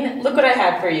 Nardin, look what I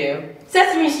had for you.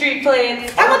 Sesame Street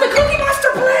plates. I want the Cookie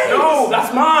Monster plate. No,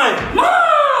 that's mine.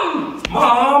 Mom!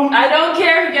 Mom! I don't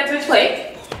care who gets which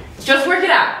plate. Just work it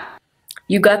out.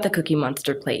 You got the Cookie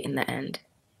Monster plate in the end.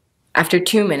 After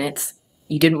 2 minutes,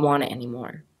 you didn't want it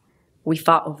anymore. We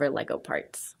fought over Lego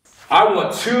parts. I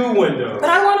want 2 windows. But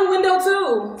I want a window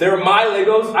too. They're my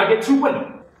Legos. I get 2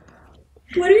 windows.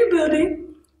 What are you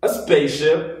building? A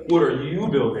spaceship. What are you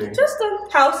building? Just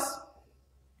a house.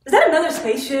 Is that another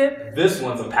spaceship? This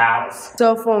one's a palace.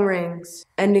 Cell phone rings,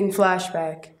 ending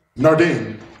flashback.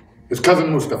 Nardin, it's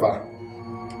cousin Mustafa.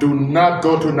 Do not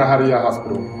go to Nahariya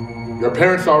Hospital. Your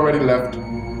parents already left.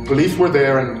 Police were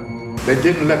there and they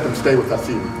didn't let them stay with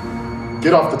Asil.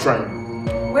 Get off the train.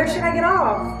 Where should I get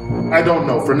off? I don't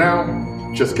know. For now,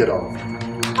 just get off.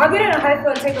 I'll get in a Haifa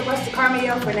and take a bus to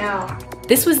Carmel for now.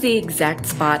 This was the exact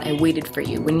spot I waited for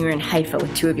you when you were in Haifa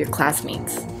with 2 of your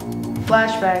classmates.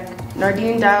 Flashback.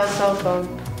 Nardin dialed cell phone.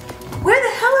 Where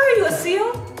the hell are you,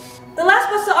 Asil? The last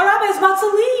bus to Arabe is about to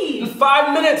leave. In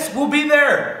 5 minutes, we'll be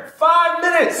there. 5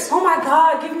 minutes. Oh my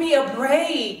God, give me a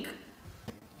break.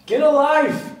 Get a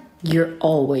life. You're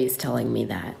always telling me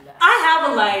that. I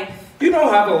have a life. You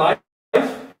don't have a life.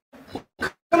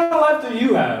 What kind of life do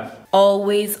you have?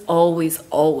 Always, always,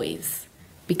 always.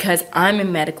 Because I'm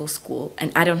in medical school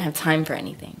and I don't have time for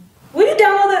anything. Will you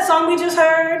download that song we just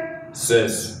heard?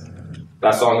 Sis,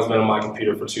 that song has been on my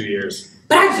computer for 2 years.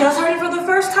 But I just heard it for the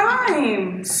first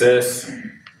time. Sis,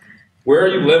 where are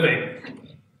you living?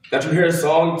 That you hear a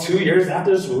song 2 years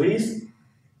after its release?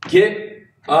 Get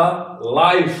a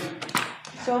life.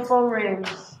 Cell phone rings,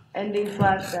 ending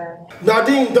flashback.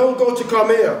 Nardin, don't go to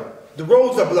Carmel. The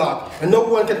roads are blocked and no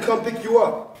one can come pick you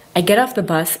up. I get off the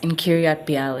bus in Kiryat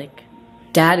Bialik.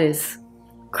 Dad is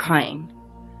crying.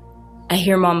 I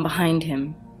hear Mom behind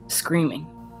him screaming.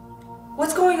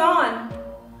 What's going on?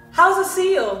 How's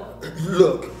Asil?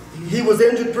 Look, he was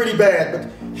injured pretty bad,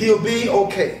 but he'll be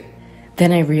okay.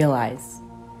 Then I realize,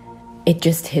 it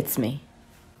just hits me.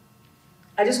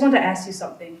 I just want to ask you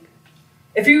something.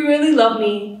 If you really love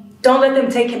me, don't let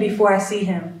them take him before I see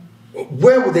him.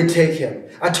 Where will they take him?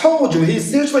 I told you, he's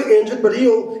seriously injured, but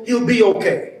he'll be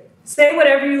okay. Say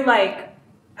whatever you like.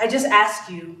 I just asked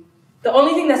you. The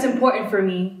only thing that's important for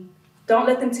me, don't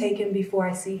let them take him before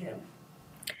I see him.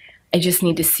 I just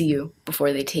need to see you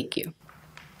before they take you.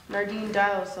 Nardin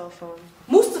dialed cell phone.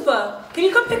 Mustafa, can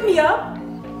you come pick me up?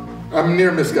 I'm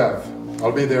near Misgav.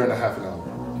 I'll be there in a half an hour.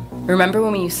 Remember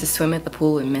when we used to swim at the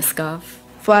pool in Misgav?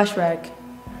 Flashback.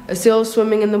 Asil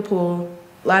swimming in the pool,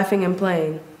 laughing and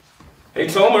playing. Hey,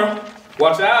 Tomer,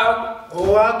 watch out.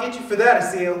 Oh, I'll get you for that,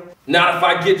 Asil. Not if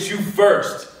I get you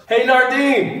first. Hey,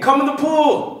 Nardin, come in the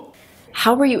pool.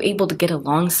 How were you able to get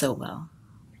along so well?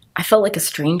 I felt like a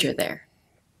stranger there.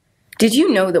 Did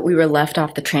you know that we were left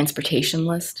off the transportation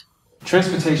list?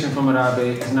 Transportation from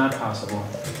Arabe is not possible.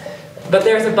 But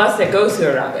there's a bus that goes to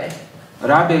Arabe.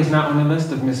 Arabe is not on the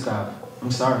list of Misgav.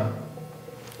 I'm sorry.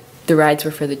 The rides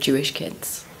were for the Jewish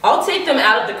kids. I'll take them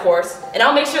out of the course, and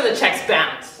I'll make sure the checks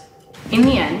bounce. In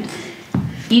the end,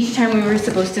 each time we were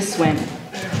supposed to swim,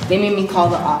 they made me call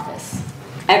the office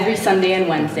every Sunday and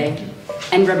Wednesday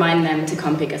and remind them to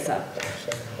come pick us up.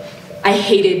 I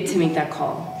hated to make that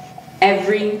call.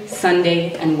 Every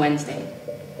Sunday and Wednesday.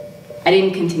 I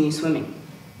didn't continue swimming.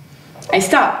 I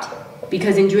stopped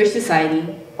because in Jewish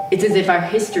society, it's as if our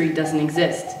history doesn't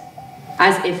exist.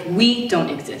 As if we don't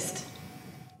exist.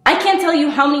 I can't tell you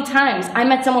how many times I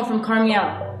met someone from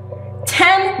Carmiel,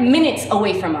 10 minutes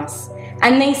away from us,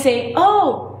 and they say,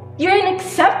 oh, you're an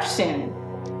exception.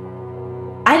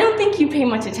 I don't think you pay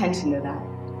much attention to that.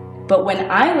 But when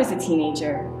I was a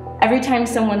teenager, every time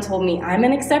someone told me I'm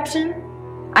an exception,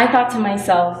 I thought to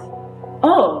myself,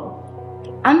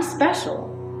 oh, I'm special.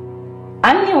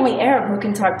 I'm the only Arab who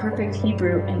can talk perfect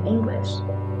Hebrew and English.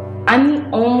 I'm the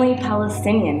only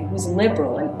Palestinian who's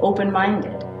liberal and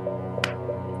open-minded.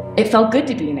 It felt good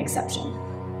to be an exception.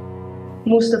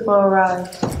 Mustafa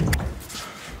arrived.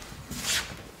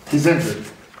 He's injured.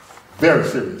 Very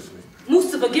seriously.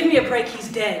 Mustafa, give me a break,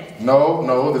 he's dead.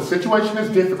 No, the situation is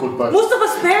difficult, but...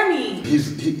 Mustafa, spare me!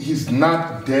 He's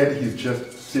not dead, he's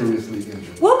just seriously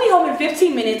injured. We'll be home in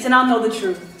 15 minutes and I'll know the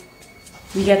truth.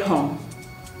 We get home.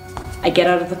 I get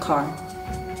out of the car.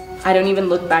 I don't even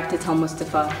look back to tell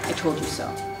Mustafa, I told you so.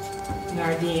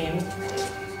 Nardin.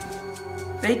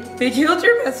 They killed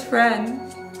your best friend.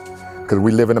 Because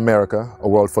we live in America, a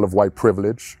world full of white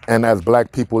privilege, and as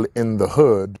black people in the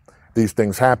hood, these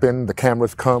things happen, the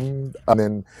cameras come, and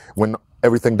then when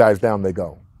everything dies down, they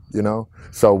go, you know?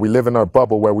 So we live in our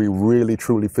bubble where we really,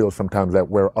 truly feel sometimes that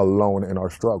we're alone in our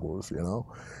struggles, you know?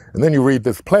 And then you read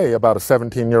this play about a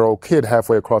 17-year-old kid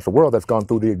halfway across the world that's gone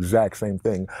through the exact same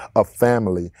thing, a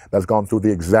family that's gone through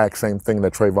the exact same thing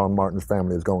that Trayvon Martin's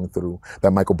family is going through,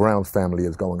 that Michael Brown's family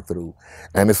is going through.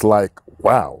 And it's like,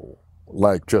 wow.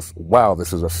 Like, just, wow,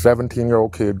 this is a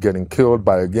 17-year-old kid getting killed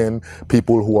by, again,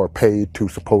 people who are paid to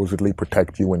supposedly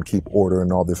protect you and keep order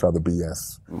and all this other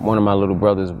BS. One of my little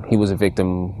brothers, he was a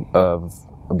victim of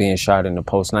being shot in the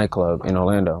Post nightclub in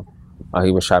Orlando.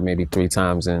 He was shot maybe 3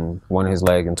 times in one of his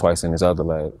leg and twice in his other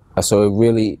leg. So it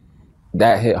really,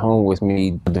 that hit home with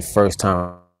me the first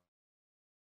time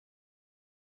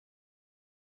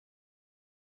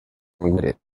we did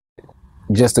it.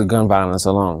 Just the gun violence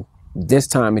alone. This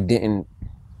time it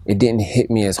didn't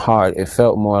hit me as hard. It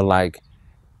felt more like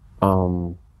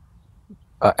an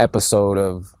episode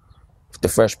of The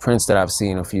Fresh Prince that I've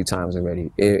seen a few times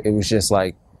already. It was just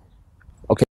like,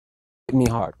 okay, it hit me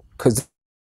hard. Because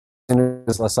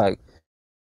it's like,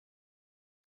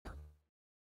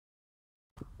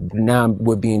 now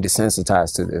we're being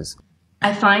desensitized to this.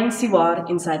 I find Siwad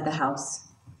inside the house.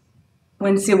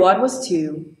 When Siwad was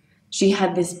 2, she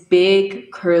had this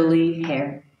big curly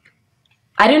hair.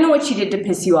 I don't know what she did to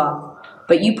piss you off,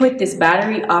 but you put this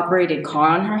battery-operated car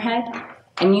on her head,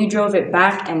 and you drove it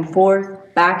back and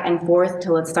forth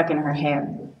till it stuck in her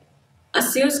hair.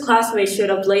 Asil's classmate showed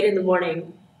up late in the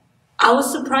morning. I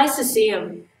was surprised to see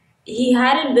him. He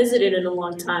hadn't visited in a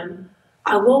long time.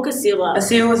 I woke Asil up.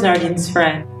 Asil was Nardin's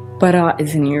friend. Bara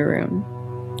is in your room.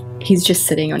 He's just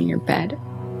sitting on your bed,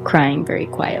 crying very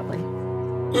quietly.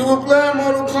 We were playing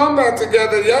Mortal Kombat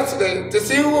together yesterday to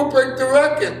see who will break the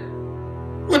record.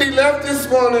 When he left this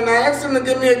morning, I asked him to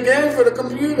give me a game for the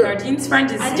computer. Nardin's friend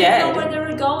is dead. I didn't know where they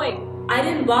were going. I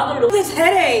didn't bother to... His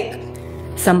headache.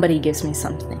 Somebody gives me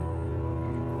something.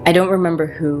 I don't remember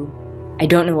who. I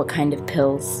don't know what kind of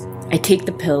pills. I take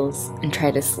the pills and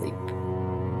try to sleep.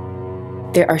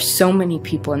 There are so many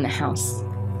people in the house.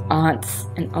 Aunts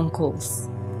and uncles.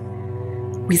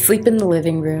 We sleep in the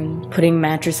living room, putting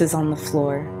mattresses on the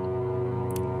floor.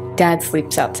 Dad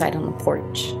sleeps outside on the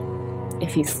porch,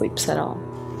 if he sleeps at all.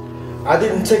 I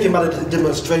didn't take him out of the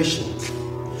demonstration.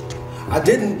 I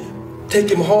didn't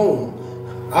take him home.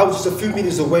 I was just a few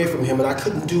meters away from him and I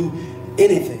couldn't do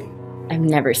anything. I've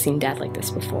never seen Dad like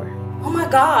this before. Oh my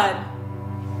God.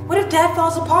 What if Dad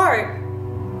falls apart?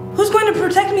 Who's going to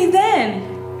protect me then?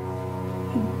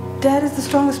 Dad is the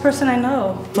strongest person I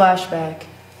know. Flashback.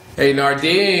 Hey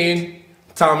Nardin,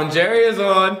 Tom and Jerry is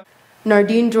on.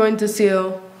 Nardin joined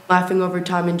Asil, laughing over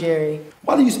Tom and Jerry.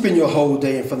 Why do you spend your whole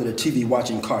day in front of the TV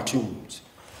watching cartoons?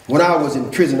 When I was in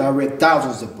prison, I read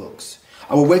thousands of books.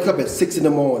 I would wake up at 6 in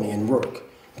the morning and work,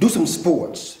 do some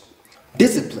sports.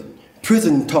 Discipline.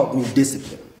 Prison taught me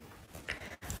discipline.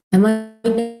 I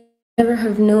might never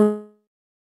have known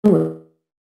what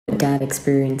Dad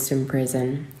experienced in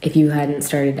prison if you hadn't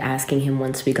started asking him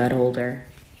once we got older.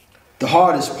 The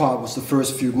hardest part was the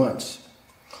first few months.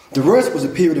 The worst was a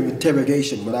period of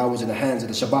interrogation when I was in the hands of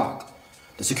the Shabak,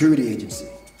 the security agency.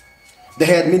 They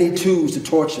had many tools to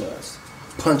torture us,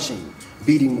 punching,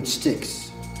 beating with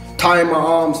sticks, tying my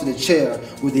arms to the chair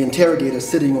with the interrogator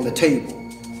sitting on the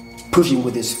table, pushing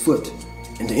with his foot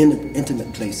into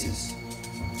intimate places.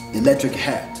 The electric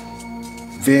hat,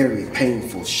 very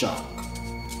painful shock.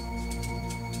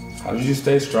 How did you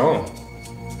stay strong?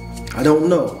 I don't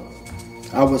know.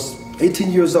 I was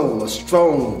 18 years old, a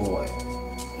strong boy.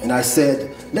 And I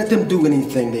said, let them do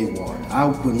anything they want. I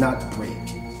will not break.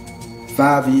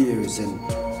 5 years and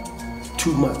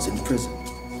 2 months in prison.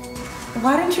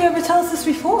 Why didn't you ever tell us this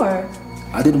before?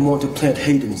 I didn't want to plant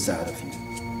hate inside of you.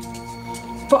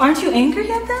 But aren't you angry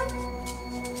at them?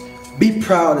 Be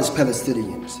proud as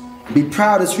Palestinians. Be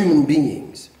proud as human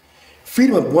beings.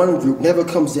 Freedom of one group never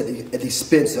comes at the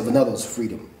expense of another's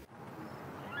freedom.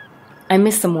 I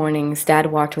miss the mornings Dad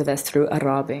walked with us through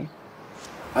Arabi.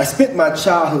 I spent my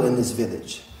childhood in this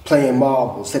village, playing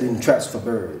marbles, setting traps for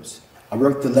birds. I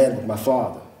worked the land with my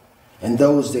father. In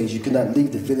those days, you could not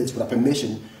leave the village without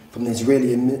permission from the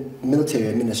Israeli military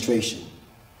administration.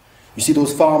 You see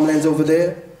those farmlands over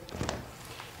there?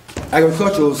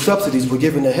 Agricultural subsidies were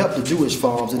given to help the Jewish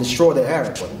farms and destroy the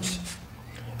Arab ones.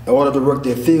 In order to work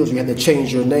their fields, you had to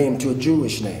change your name to a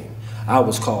Jewish name. I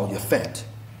was called Yafet.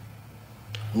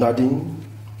 Nardin,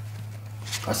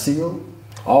 Asel,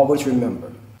 always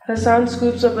remember. Hassan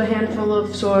scoops up a handful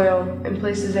of soil and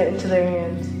places it into their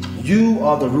hands. You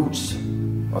are the roots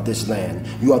of this land.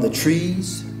 You are the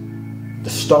trees, the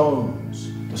stones,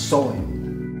 the soil.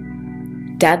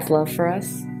 Dad's love for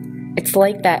us, it's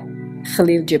like that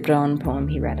Khalil Gibran poem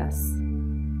he read us.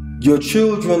 Your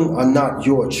children are not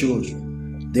your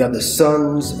children. They are the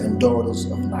sons and daughters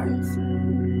of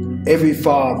life. Every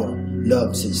father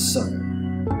loves his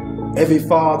son. Every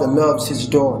father loves his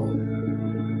daughter.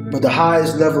 But the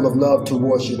highest level of love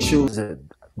towards your children,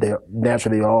 they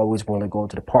naturally always want to go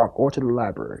to the park or to the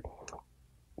library.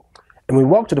 And we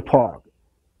walk to the park,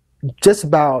 just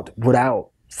about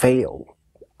without fail,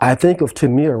 I think of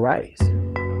Tamir Rice,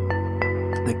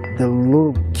 the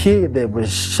little kid that was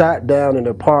shot down in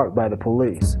the park by the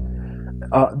police.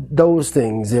 Those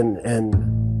things, and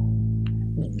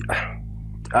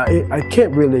I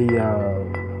can't really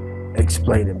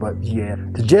explain it, but yeah,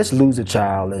 to just lose a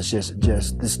child is just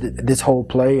this whole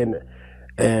play, and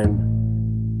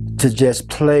to just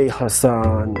play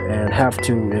Hassan and have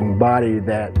to embody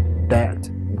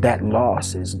that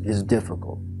loss is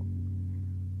difficult.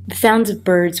 The sounds of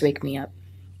birds wake me up.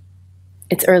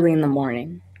 It's early in the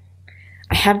morning.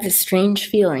 I have this strange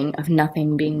feeling of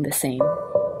nothing being the same.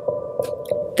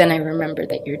 Then I remember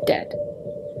that you're dead.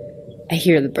 I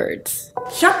hear the birds.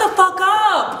 Shut the fuck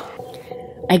up!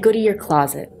 I go to your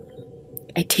closet.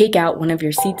 I take out one of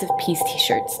your Seeds of Peace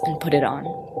t-shirts and put it on.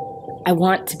 I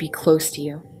want to be close to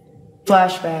you.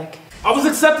 Flashback. I was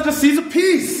accepted to Seeds of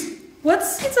Peace.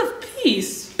 What's Seeds of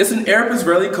Peace? It's an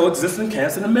Arab-Israeli coexisting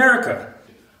camp in America.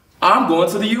 I'm going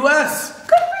to the U.S.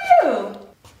 Good for you.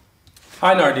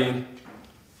 Hi, Nardin.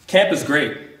 Camp is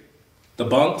great. The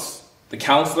bunks, the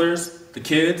counselors, the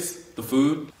kids, the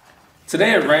food.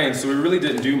 Today it rained, so we really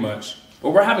didn't do much, but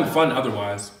we're having fun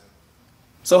otherwise.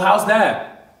 So how's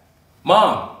Dad?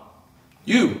 Mom?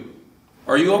 You?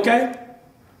 Are you okay?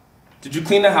 Did you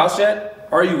clean the house yet,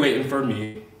 or are you waiting for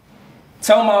me?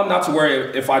 Tell Mom not to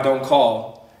worry if I don't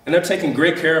call, and they're taking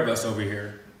great care of us over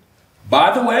here.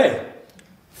 By the way,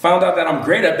 found out that I'm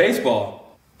great at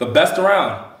baseball, the best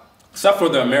around, except for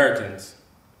the Americans.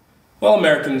 Well,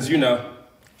 Americans, you know,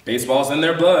 baseball's in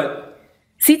their blood.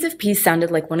 Seeds of Peace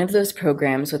sounded like one of those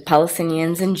programs with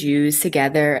Palestinians and Jews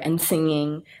together and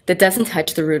singing that doesn't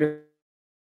touch the root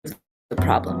of the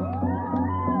problem.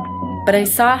 But I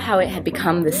saw how it had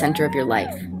become the center of your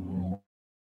life.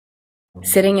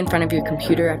 Sitting in front of your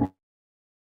computer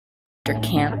after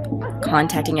camp,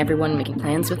 contacting everyone, making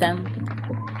plans with them.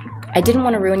 I didn't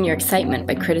want to ruin your excitement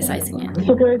by criticizing it.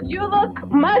 You look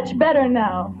much better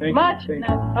now. Much better.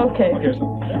 Okay.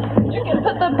 You can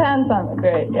put the pants on.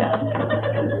 Great, yeah.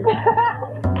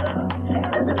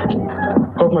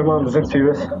 Hope my mom doesn't see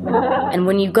this. And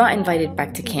when you got invited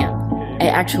back to camp, I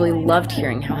actually loved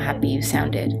hearing how happy you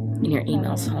sounded in your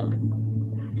emails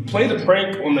home. Played a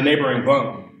prank on the neighboring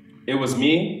bunk. It was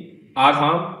me,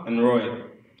 Adham, and Roy.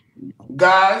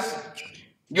 Guys,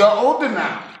 you're older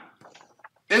now.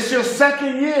 It's your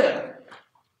second year.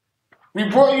 We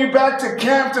brought you back to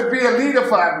camp to be a leader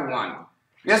for everyone.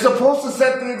 You're supposed to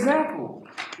set the example.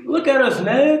 Look at us,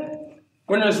 Ned.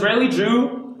 We're an Israeli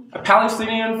Jew, a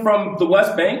Palestinian from the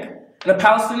West Bank, and a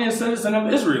Palestinian citizen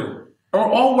of Israel. And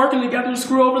we're all working together to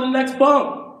screw over the next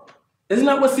bunk. Isn't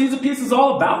that what Seeds of Peace is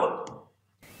all about?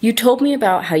 You told me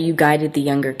about how you guided the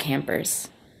younger campers.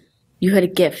 You had a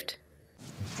gift.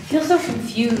 I feel so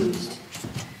confused.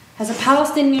 As a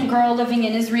Palestinian girl living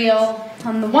in Israel,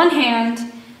 on the one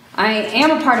hand, I am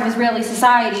a part of Israeli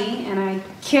society and I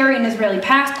carry an Israeli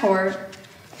passport,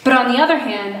 but on the other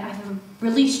hand, I have a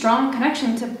really strong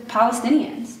connection to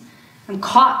Palestinians. I'm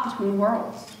caught between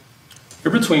worlds.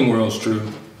 You're between worlds,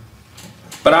 true.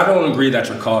 But I don't agree that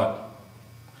you're caught.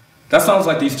 That sounds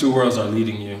like these two worlds are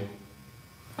leading you.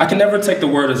 I can never take the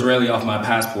word Israeli off my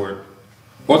passport,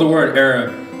 or the word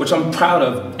Arab, which I'm proud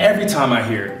of every time I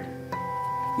hear it.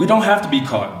 We don't have to be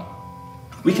caught.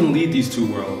 We can lead these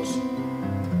two worlds.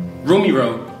 Rumi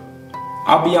wrote,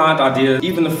 "Our beyond ideas,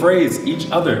 even the phrase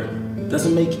each other,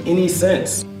 doesn't make any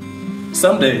sense."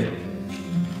 Someday,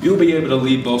 you'll be able to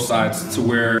lead both sides to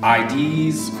where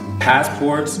IDs,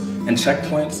 passports, and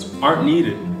checkpoints aren't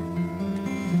needed.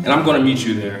 And I'm gonna meet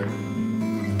you there.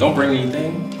 Don't bring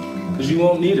anything, because you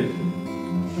won't need it.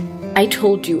 I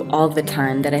told you all the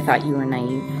time that I thought you were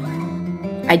naive.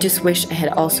 I just wish I had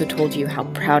also told you how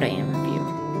proud I am of you,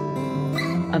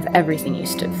 of everything you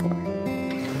stood for.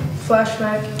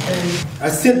 Flashback, and I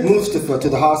sent Mustafa to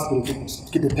the hospital to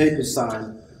get the papers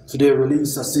signed so they'll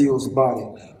release Asel's body.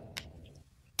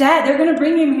 Dad, they're gonna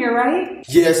bring him here, right?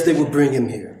 Yes, they will bring him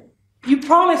here. You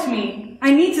promised me.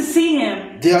 I need to see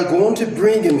him. They are going to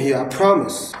bring him here, I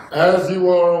promise. As you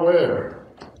are aware,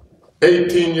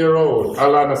 18-year-old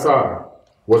Ala Nassar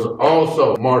was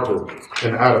also martyred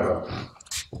in Araba.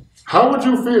 How would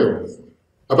you feel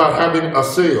about having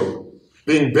Asel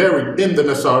being buried in the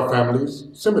Nassar family's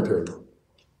cemetery?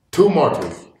 Two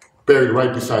martyrs buried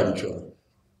right beside each other.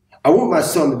 I want my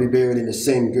son to be buried in the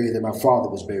same grave that my father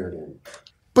was buried in.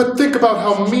 But think about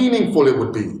how meaningful it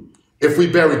would be if we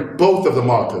buried both of the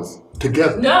martyrs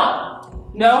together. No.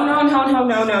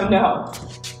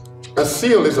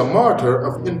 Asel is a martyr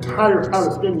of the entire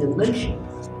Palestinian nation.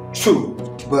 True,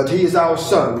 but he is our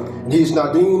son, and he is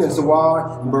Nardin and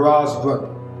Zawar and Baraz's brother.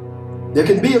 There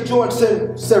can be a joint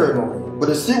ceremony, but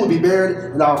Asel will be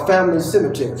buried in our family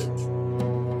cemetery.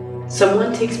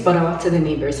 Someone takes Bara to the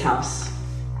neighbor's house,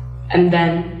 and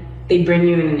then they bring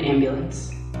you in an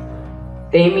ambulance.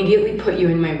 They immediately put you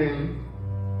in my room.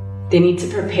 They need to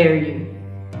prepare you,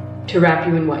 to wrap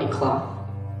you in white cloth.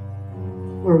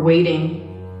 We're waiting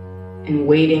and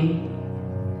waiting.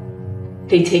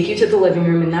 They take you to the living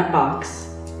room in that box,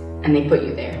 and they put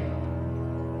you there.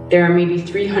 There are maybe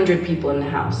 300 people in the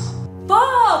house.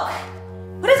 Fuck!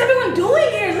 What is everyone doing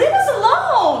here? Leave us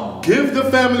alone! Give the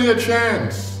family a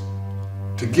chance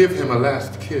to give him a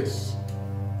last kiss.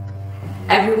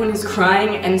 Everyone is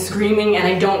crying and screaming and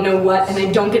I don't know what, and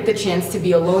I don't get the chance to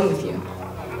be alone with you.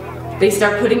 They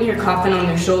start putting your coffin on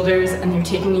their shoulders and they're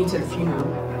taking you to the funeral.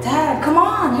 Dad, come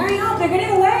on, hurry up, they're getting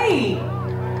away!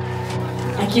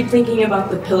 I keep thinking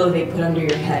about the pillow they put under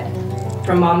your head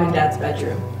from Mom and Dad's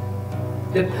bedroom.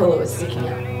 The pillow is sticking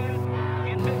out.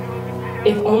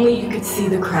 If only you could see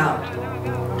the crowd.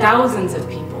 Thousands of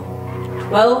people.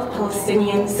 12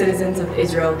 Palestinian citizens of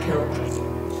Israel killed.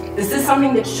 This is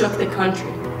something that shook the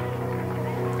country.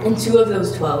 And 2 of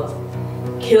those 12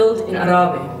 killed in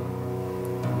Arabe.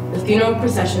 The funeral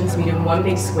processions meet in one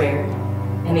big square,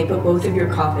 and they put both of your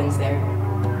coffins there,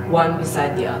 one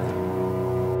beside the other.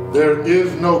 There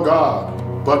is no God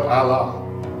but Allah,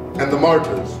 and the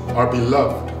martyrs are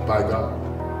beloved by God.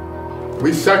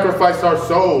 We sacrifice our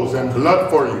souls and blood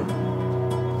for you.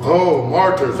 Oh,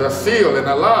 martyrs, Asel and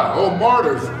Allah. Oh,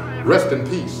 martyrs, rest in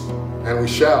peace, and we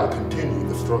shall continue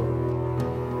the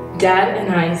struggle. Dad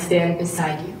and I stand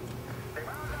beside you.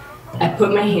 I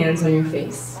put my hands on your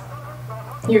face.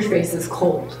 Your face is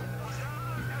cold.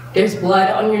 There's blood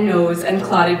on your nose and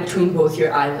clotted between both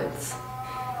your eyelids.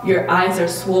 Your eyes are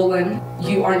swollen.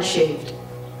 You aren't shaved.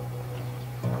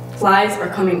 Flies are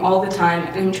coming all the time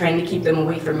and I'm trying to keep them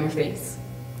away from your face.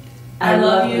 I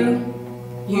love you.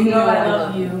 You know I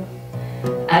love you.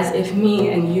 As if me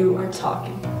and you are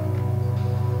talking.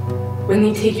 When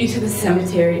they take you to the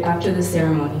cemetery after the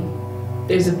ceremony,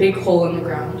 there's a big hole in the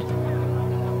ground.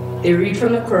 They read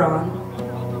from the Quran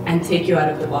and take you out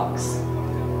of the box.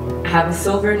 I have a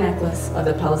silver necklace of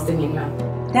the Palestinian map.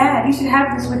 Dad, you should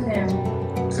have this with him.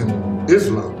 In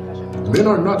Islam, men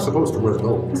are not supposed to wear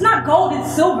gold. It's not gold,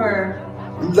 it's silver.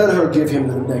 Let her give him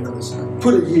the necklace.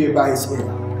 Put it here by his head.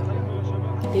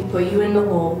 They put you in the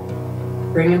hole,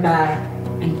 bring a bag,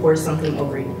 and pour something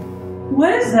over you.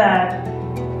 What is that?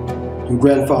 Your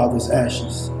grandfather's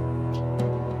ashes.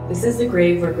 This is the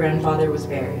grave where grandfather was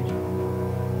buried.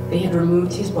 They had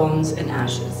removed his bones and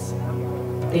ashes.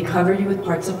 They cover you with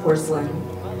parts of porcelain,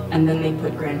 and then they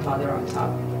put grandfather on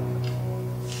top.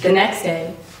 The next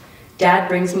day, Dad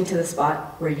brings me to the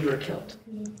spot where you were killed.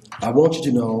 I want you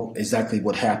to know exactly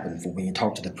what happened for when you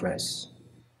talk to the press.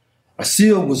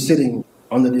 Asel was sitting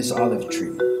under this olive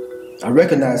tree. I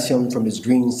recognized him from his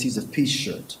green Seas of Peace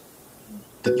shirt.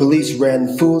 The police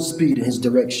ran full speed in his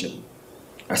direction.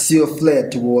 Asel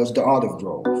fled towards the olive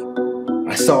grove.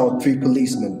 I saw 3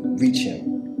 policemen reach him.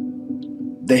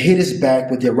 They hit his back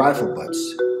with their rifle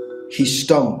butts. He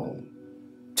stumbled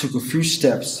took a few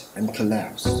steps and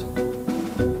collapsed.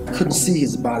 I couldn't see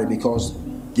his body because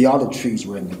the olive trees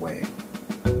were in the way.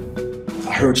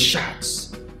 I heard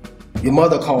shots. Your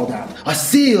mother called out, "A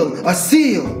seal! A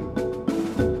seal!"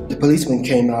 The policeman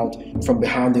came out from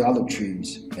behind the olive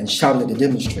trees and shouted at the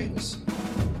demonstrators,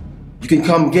 "You can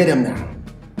come get him now."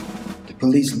 The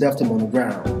police left him on the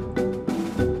ground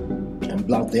and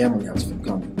blocked the ambulance from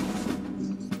coming.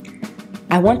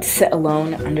 I want to sit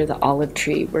alone under the olive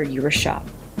tree where you were shot,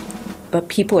 but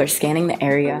people are scanning the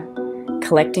area,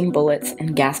 collecting bullets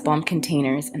and gas bomb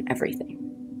containers and everything.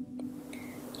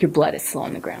 Your blood is still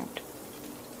on the ground.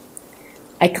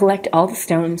 I collect all the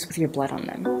stones with your blood on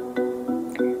them.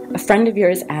 A friend of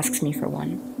yours asks me for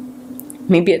one.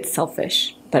 Maybe it's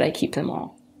selfish, but I keep them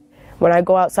all. When I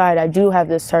go outside, I do have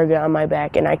this target on my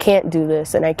back, and I can't do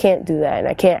this, and I can't do that, and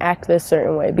I can't act this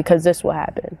certain way because this will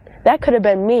happen. That could have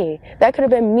been me. That could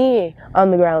have been me on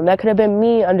the ground. That could have been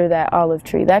me under that olive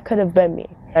tree. That could have been me.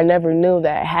 I never knew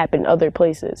that it happened other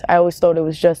places. I always thought it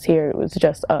was just here. It was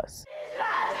just us.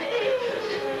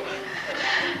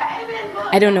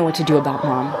 I don't know what to do about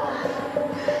Mom.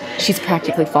 She's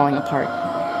practically falling apart.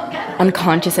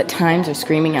 Unconscious at times or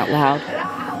screaming out loud.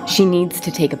 She needs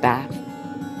to take a bath.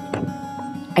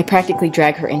 I practically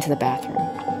drag her into the bathroom.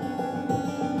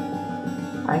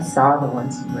 I saw the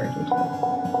ones who murdered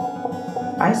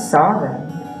her. I saw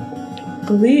them.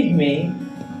 Believe me.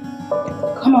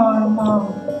 Come on,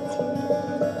 Mom.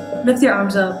 Lift your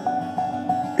arms up.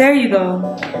 There you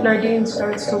go. Nardin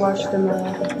starts to wash them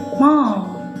out.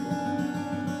 Mom,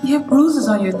 you have bruises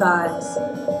on your thighs.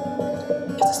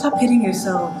 You have to stop hitting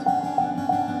yourself.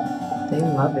 They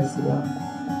love Asel.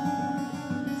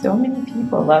 So many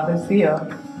people love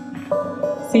Asel.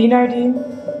 See, Nardin?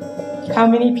 How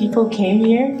many people came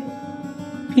here?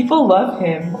 People love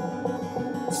him.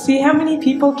 See how many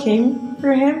people came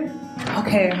for him?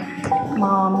 Okay,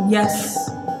 Mom, yes.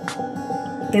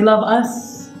 They love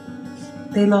us.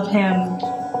 They love him.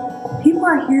 People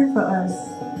are here for us.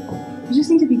 We just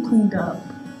need to be cleaned up.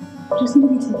 We just need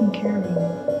to be taken care of.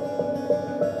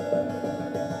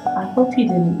 I hope he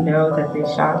didn't know that they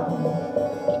shot him.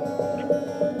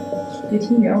 Did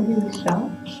he know he was shot?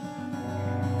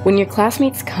 When your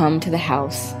classmates come to the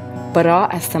house, Bara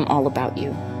asks them all about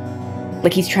you.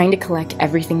 Like he's trying to collect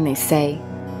everything they say,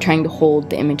 trying to hold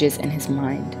the images in his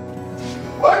mind.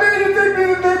 Why didn't you take me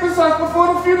to the neighbor's house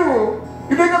before the funeral?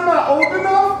 You think I'm not old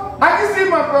enough? I can see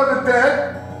my brother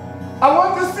dead. I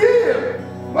want to see him.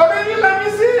 Why didn't you let me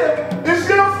see him? It's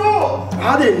your fault.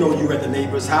 I didn't know you were at the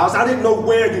neighbor's house. I didn't know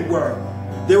where you were.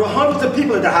 There were hundreds of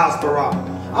people at the house, Bara.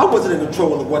 I wasn't in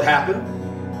control of what happened.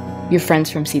 Your friends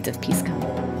from Seeds of Peace come.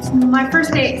 My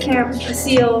first day at camp,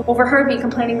 Asel overheard me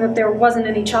complaining that there wasn't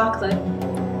any chocolate.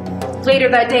 Later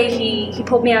that day, he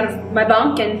pulled me out of my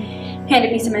bunk and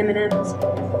handed me some M&Ms.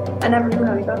 I never knew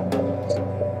how he got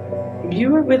them.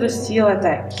 You were with Asel at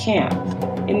that camp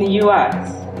in the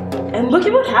U.S. And look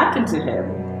at what happened to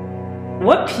him.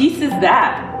 What piece is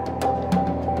that?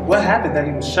 What happened that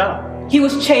he was shot? He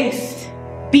was chased,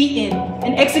 beaten,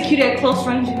 and executed at close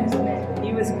range in his neck.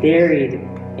 He was buried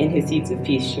in his Seeds of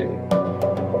Peace shirt.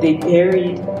 They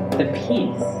buried the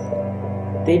peace.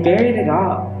 They buried it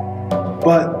all.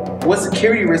 But what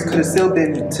security risk could have still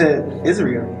been to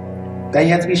Israel? That he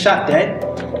had to be shot dead?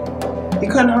 He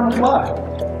couldn't harm a fly.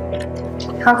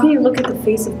 How can you look at the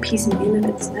face of peace and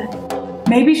innocence that?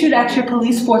 Maybe you should ask your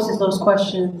police forces those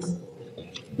questions.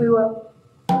 We will.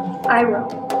 I will.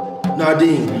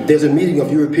 Nardin, there's a meeting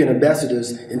of European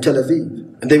ambassadors in Tel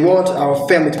Aviv, and they want our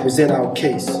family to present our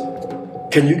case.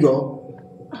 Can you go?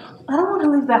 I don't want to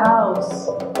leave the house.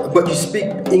 But you speak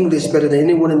English better than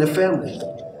anyone in the family.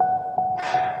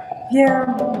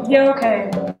 Yeah, okay.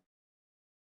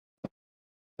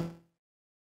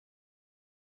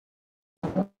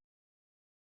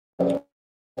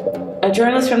 A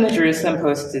journalist from the Jerusalem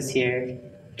Post is here.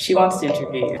 She wants to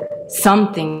interview you.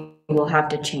 Something will have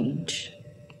to change.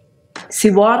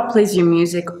 Siwad plays your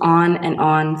music on and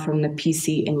on from the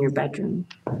PC in your bedroom.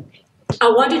 I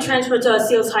want to transfer to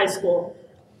Asel's high school.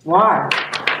 Why?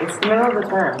 It's the middle of the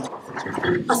term.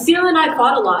 Asel and I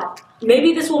fought a lot.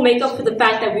 Maybe this will make up for the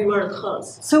fact that we weren't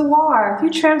close. So War, if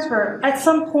you transfer, at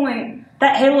some point,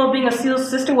 that halo of being Asel's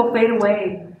sister will fade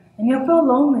away. And you'll feel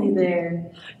lonely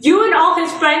there. You and all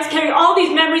his friends carry all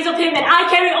these memories of him, and I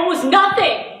carry almost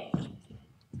nothing!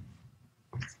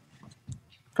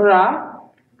 Farah,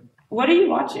 what are you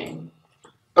watching?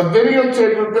 A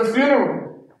videotape of the funeral.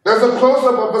 There's a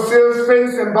close-up of Asel's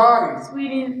face and body.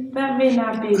 Sweetie, that may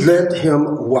not be... Let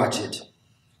him watch it.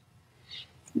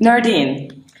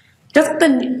 Nardin, doesn't the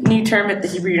new term at the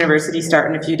Hebrew University start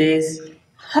in a few days?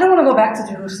 I don't want to go back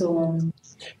to Jerusalem.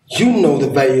 You know the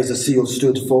values the SEAL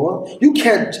stood for. You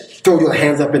can't throw your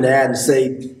hands up in the air and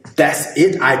say, that's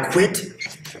it, I quit.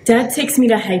 Dad takes me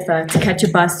to Haifa to catch a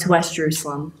bus to West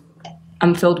Jerusalem.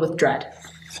 I'm filled with dread.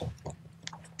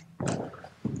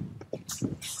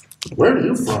 Where are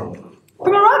you from?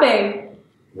 From Arabe.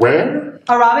 Where?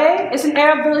 Arabe? It's an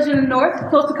Arab village in the north,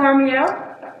 close to Carmiel.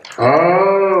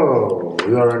 Oh,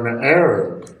 you're an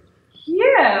Arab.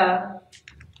 Yeah.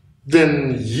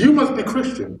 Then you must be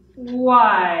Christian.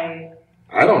 Why?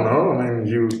 I don't know. I mean,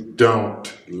 you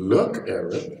don't look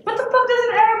Arab. What the fuck does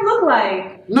an Arab look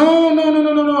like? No.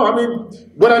 I mean,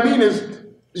 what I mean is,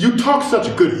 you talk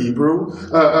such good Hebrew.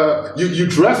 You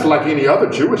dress like any other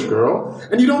Jewish girl,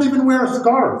 and you don't even wear a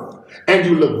scarf. And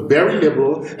you look very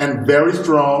liberal and very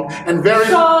strong and very...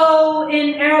 So,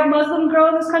 an Arab Muslim girl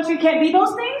in this country can't be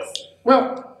those things?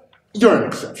 Well, you're an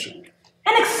exception.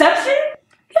 An exception?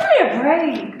 Give me a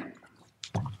break.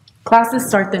 Classes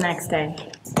start the next day.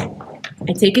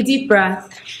 I take a deep breath,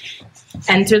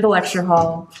 enter the lecture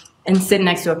hall, and sit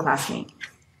next to a classmate.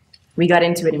 We got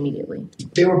into it immediately.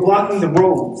 They were blocking the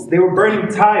roads. They were burning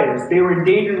tires. They were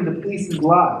endangering the police's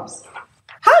lives.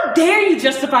 How dare you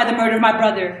justify the murder of my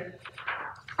brother?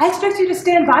 I expect you to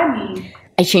stand by me.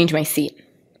 I change my seat.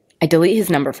 I delete his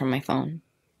number from my phone.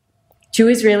 2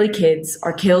 Israeli kids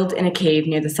are killed in a cave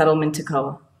near the settlement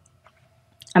Tekoa.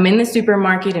 I'm in the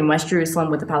supermarket in West Jerusalem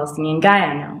with a Palestinian guy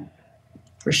I know.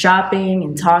 We're shopping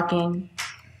and talking.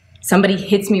 Somebody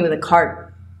hits me with a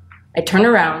cart. I turn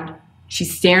around.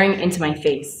 She's staring into my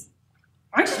face.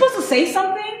 Aren't you supposed to say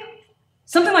something?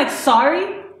 Something like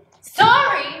sorry?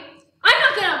 Sorry? I'm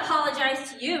not gonna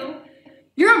apologize to you.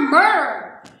 You're a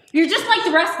murderer. You're just like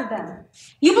the rest of them.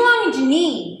 You belong in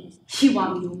Janine. You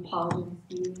want me to apologize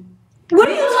to you? What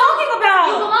are you talking about?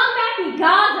 You belong back in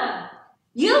Gaza.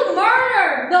 You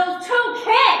murdered those 2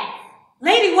 kids.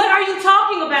 Lady, what are you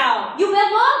talking about? You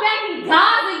belong back in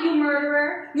Gaza, you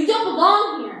murderer. You don't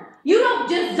belong here. You don't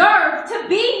deserve to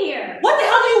be here. What the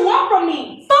hell do you want from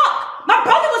me? Fuck! My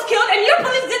brother was killed and your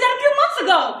police did that a few months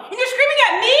ago. And you're screaming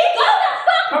at me? Go the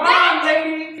fuck Come back! on,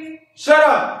 lady. Shut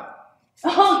up.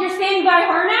 Oh, you're standing by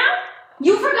her now?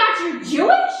 You forgot you're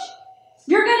Jewish?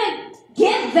 You're gonna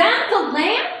give them the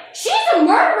land? She's a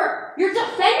murderer. You're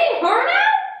defending her now?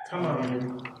 Come on,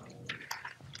 man.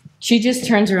 She just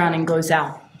turns around and goes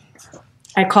out.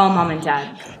 I call Mom and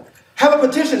Dad. Have a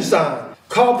petition signed.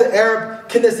 Call the Arab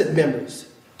Knesset members.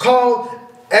 Call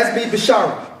Asbi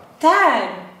Bashari.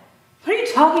 Dad, what are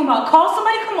you talking about? Call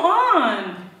somebody, come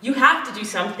on. You have to do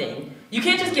something. You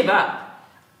can't just give up.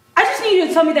 I just need you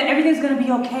to tell me that everything's gonna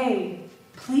be okay.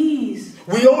 Please.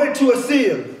 We owe it to a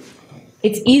SEAL.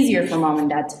 It's easier for Mom and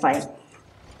Dad to fight.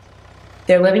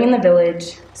 They're living in the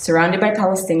village, surrounded by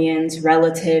Palestinians,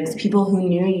 relatives, people who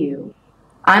knew you.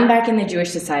 I'm back in the Jewish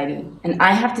society, and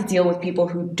I have to deal with people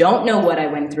who don't know what I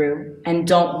went through and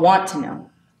don't want to know.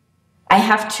 I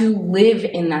have to live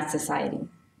in that society.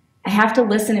 I have to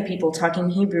listen to people talking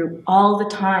Hebrew all the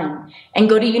time and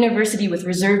go to university with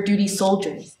reserve duty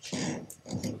soldiers.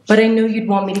 But I know you'd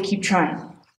want me to keep trying,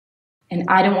 and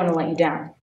I don't want to let you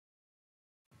down.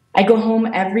 I go home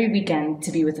every weekend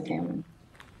to be with the family.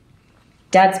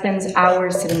 Dad spends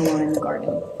hours sitting alone in the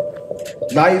garden.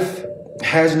 Life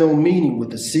has no meaning with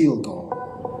the SEAL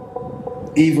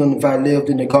gone. Even if I lived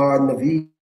in the Garden of Eden,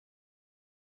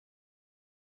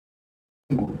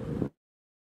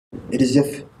 it is as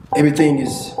if everything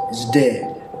is dead.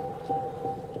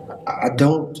 I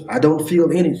don't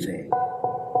feel anything.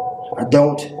 I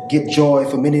don't get joy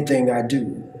from anything I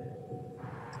do.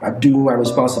 I do my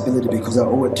responsibility because I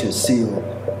owe it to SEAL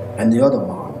and the other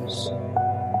martyrs.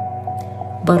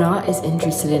 Bara is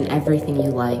interested in everything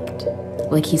you liked,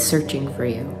 like he's searching for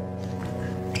you.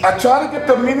 I try to get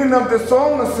the meaning of the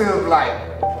song the SEALs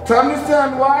like, to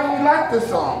understand why he liked the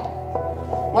song,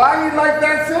 why he liked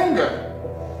that singer.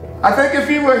 I think if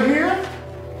he were here,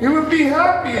 he would be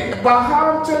happy about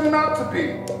how it turned out to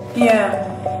be.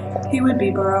 Yeah, he would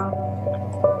be, bro.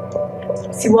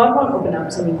 Siwad won't open up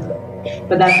to me,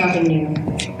 but that's nothing new.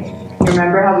 You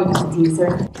remember how we used to tease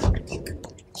her?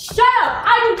 Shut up!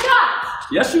 I do not!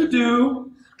 Yes, you do.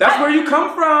 That's where you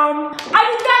come from. I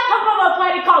do not come from a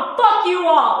planet called fuck you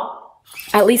all!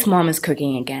 At least Mom is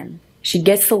cooking again. She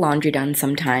gets the laundry done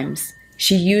sometimes.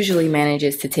 She usually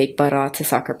manages to take Bara to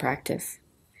soccer practice.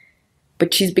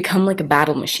 But she's become like a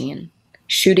battle machine,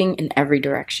 shooting in every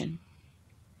direction.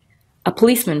 A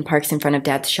policeman parks in front of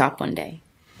Dad's shop one day.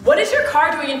 What is your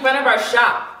car doing in front of our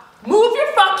shop? Move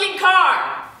your fucking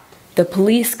car! The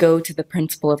police go to the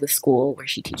principal of the school where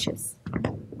she teaches.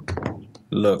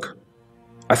 Look,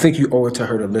 I think you owe it to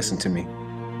her to listen to me,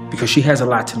 because she has a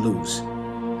lot to lose.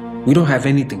 We don't have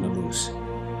anything to lose.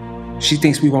 She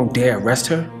thinks we won't dare arrest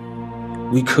her?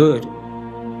 We could.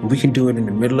 We can do it in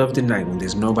the middle of the night when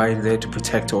there's nobody there to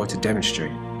protect her or to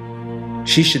demonstrate.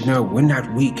 She should know we're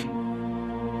not weak.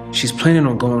 She's planning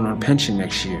on going on pension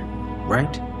next year,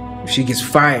 right? If she gets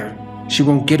fired, she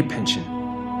won't get a pension.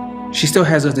 She still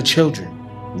has other children,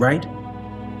 right?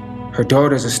 Her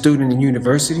daughter's a student in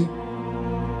university.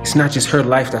 It's not just her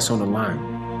life that's on the line.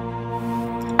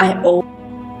 I owe.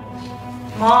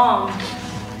 Mom,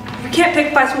 you can't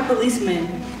pick fights with policemen.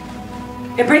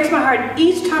 It breaks my heart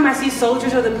each time I see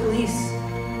soldiers or the police.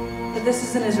 But this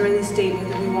is an Israeli state,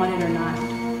 whether we want it or not.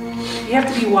 You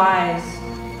have to be wise.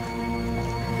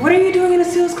 What are you doing in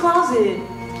Asel's closet?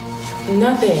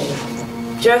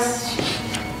 Nothing. Just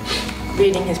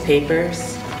reading his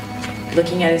papers,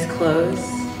 looking at his clothes,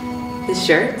 his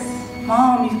shirts.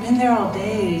 Mom, you've been there all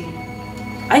day.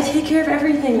 I take care of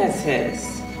everything that's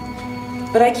his.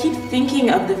 But I keep thinking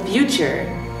of the future.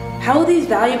 How will these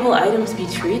valuable items be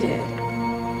treated?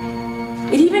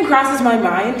 It even crosses my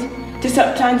mind to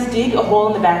sometimes dig a hole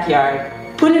in the backyard,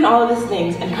 put in all of his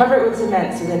things, and cover it with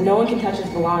cement so that no one can touch his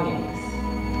belongings.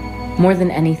 More than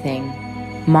anything,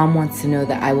 Mom wants to know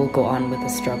that I will go on with the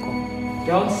struggle.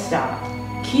 Don't stop.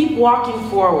 Keep walking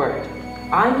forward.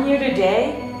 I'm here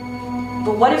today,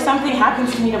 but what if something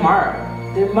happens to me tomorrow?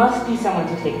 There must be someone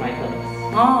to take my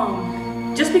place.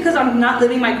 Mom, just because I'm not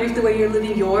living my grief the way you're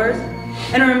living yours,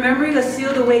 and remembering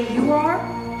Asel the way you are,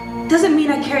 doesn't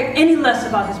mean I care any less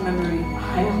about his memory.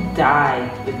 I will die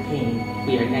with pain if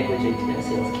we are negligent in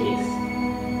Asel's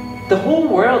case. The whole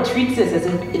world treats this as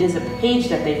if it is a page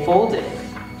that they folded.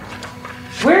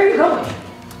 Where are you going?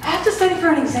 I have to study for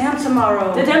an exam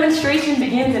tomorrow. The demonstration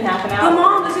begins in half an hour. But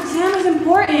Mom, this exam is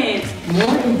important.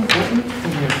 More important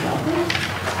than your brother?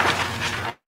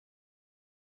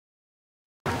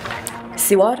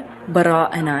 Siwar, Bara,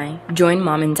 and I join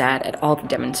Mom and Dad at all the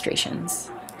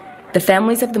demonstrations. The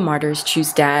families of the martyrs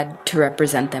choose Dad to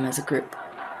represent them as a group.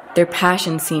 Their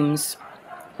passion seems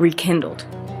rekindled.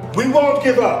 We won't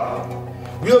give up.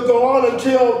 We'll go on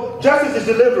until justice is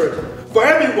delivered for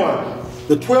everyone.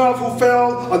 The 12 who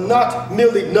fell are not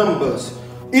merely numbers.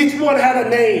 Each one had a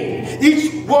name.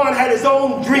 Each one had his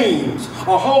own dreams,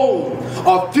 a home,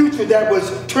 a future that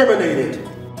was terminated.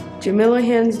 Jamila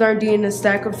hands Nardin a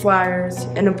stack of flyers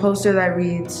and a poster that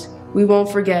reads, "We won't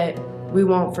forget, we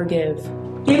won't forgive."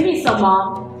 Give me some,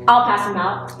 Mom. I'll pass them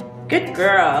out. Good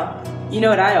girl. You know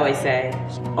what I always say,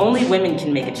 only women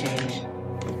can make a change.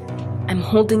 I'm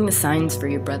holding the signs for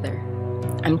your brother.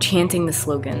 I'm chanting the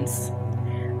slogans.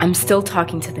 I'm still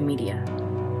talking to the media.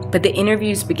 But the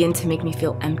interviews begin to make me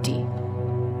feel empty.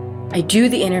 I do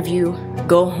the interview,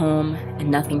 go home, and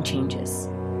nothing changes.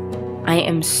 I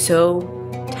am so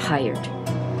tired.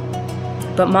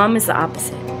 But Mom is the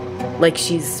opposite. Like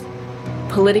she's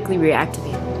politically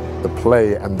reactivated. The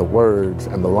play and the words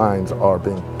and the lines are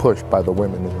being pushed by the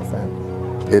women in the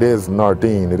family. It is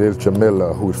Nardin, it is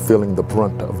Jamila who's feeling the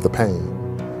brunt of the pain.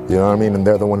 You know what I mean? And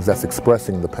they're the ones that's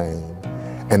expressing the pain.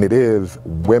 And it is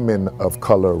women of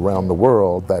color around the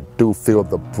world that do feel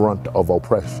the brunt of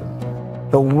oppression.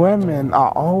 The women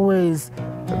are always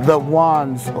the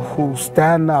ones who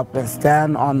stand up and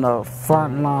stand on the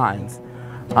front lines.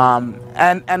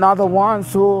 And are the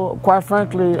ones who, quite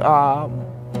frankly, are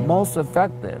most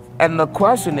effective. And the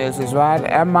question is right,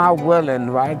 am I willing,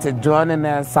 right, to join in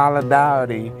their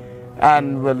solidarity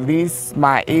and release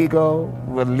my ego,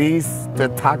 release the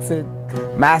toxic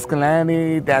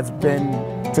masculinity that's been,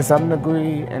 to some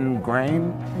degree,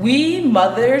 ingrained? We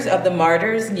mothers of the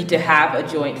martyrs need to have a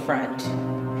joint front.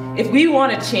 If we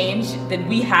want to change, then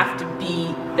we have to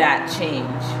be that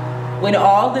change. When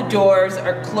all the doors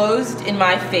are closed in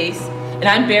my face and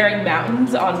I'm bearing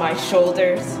mountains on my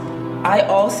shoulders, I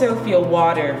also feel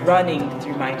water running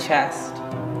through my chest.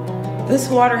 This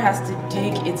water has to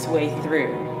dig its way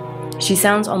through. She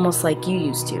sounds almost like you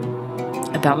used to,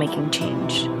 about making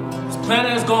change. This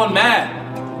planet has gone mad.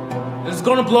 It's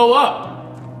gonna blow up.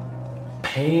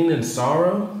 Pain and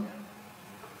sorrow,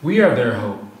 we are their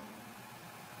hope.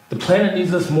 The planet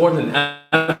needs us more than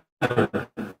ever.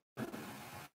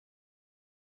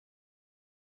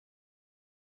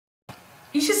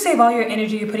 You should save all your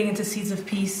energy you're putting into seeds of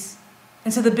peace,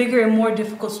 into the bigger and more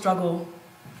difficult struggle,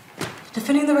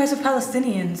 defending the rights of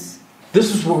Palestinians.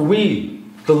 This is where we,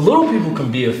 the little people,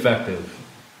 can be effective.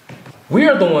 We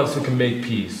are the ones who can make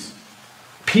peace.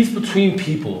 Peace between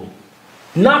people,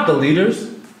 not the leaders.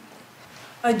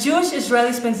 A Jewish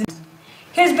Israeli spends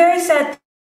here's very sad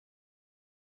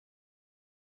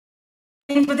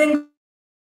things, but then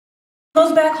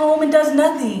goes back home and does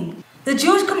nothing. The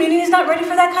Jewish community is not ready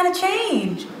for that kind of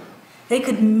change. they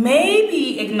could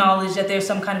maybe acknowledge that there's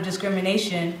some kind of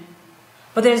discrimination.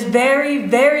 But there's very,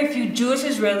 very few Jewish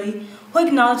Israeli who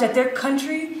acknowledge that their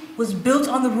country was built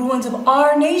on the ruins of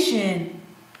our nation.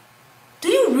 Do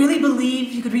you really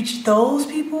believe you could reach those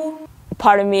people?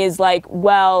 Part of me is like,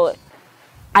 well,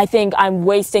 I think I'm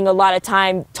wasting a lot of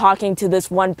time talking to this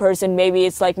one person. Maybe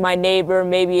it's like my neighbor,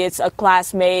 maybe it's a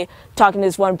classmate, talking to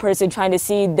this one person, trying to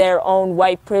see their own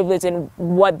white privilege and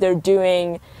what they're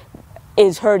doing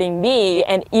is hurting me.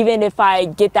 And even if I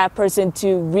get that person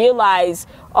to realize,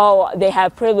 oh, they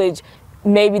have privilege,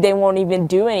 maybe they won't even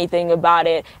do anything about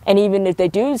it. And even if they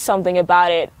do something about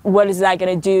it, what is that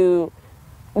going to do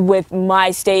with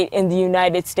my state in the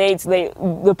United States?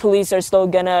 The police are still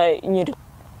going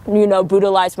to,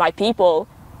 brutalize my people,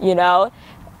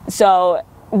 So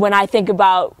when I think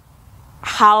about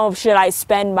how should I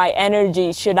spend my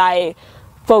energy, should I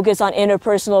focus on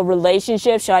interpersonal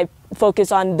relationships? Should I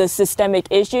focus on the systemic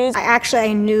issues?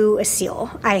 I knew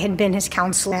Asel. I had been his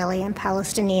counselor in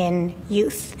Palestinian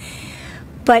youth.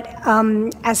 But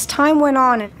as time went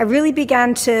on, I really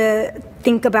began to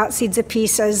think about Seeds of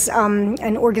Peace as,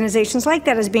 and organizations like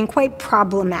that as being quite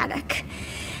problematic.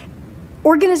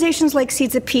 Organizations like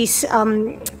Seeds of Peace,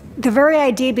 the very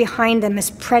idea behind them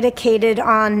is predicated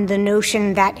on the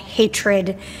notion that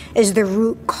hatred is the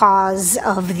root cause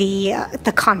of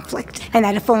the conflict, and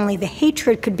that if only the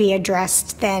hatred could be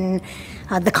addressed, then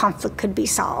the conflict could be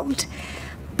solved.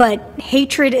 But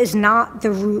hatred is not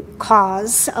the root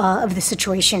cause of the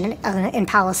situation in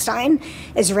Palestine.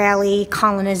 Israeli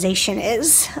colonization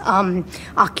is,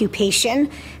 occupation,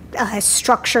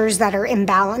 structures that are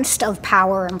imbalanced of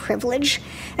power and privilege.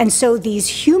 And so these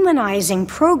humanizing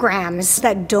programs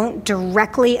that don't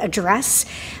directly address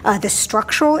the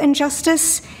structural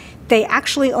injustice, they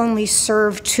actually only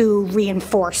serve to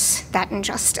reinforce that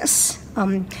injustice.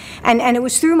 And it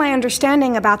was through my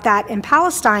understanding about that in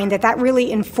Palestine that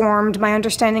really informed my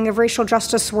understanding of racial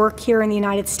justice work here in the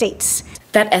United States.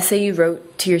 That essay you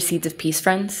wrote to your Seeds of Peace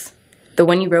friends, the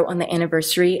one you wrote on the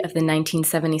anniversary of the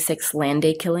 1976 Land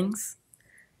Day killings,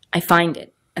 I find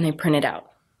it and I print it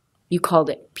out. You called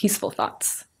it Peaceful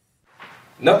Thoughts.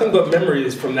 Nothing but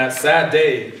memories from that sad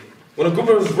day when a group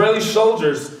of Israeli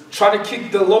soldiers tried to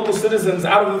kick the local citizens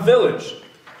out of a village.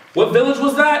 What village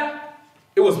was that?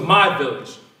 It was my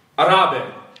village,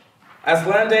 Arabe. As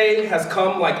Land Day has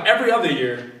come like every other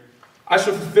year, I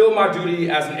should fulfill my duty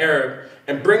as an Arab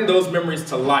and bring those memories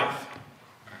to life.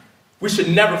 We should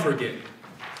never forget,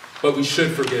 but we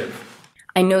should forgive.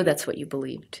 I know that's what you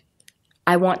believed.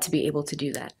 I want to be able to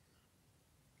do that.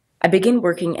 I begin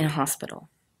working in a hospital.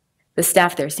 The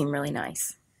staff there seem really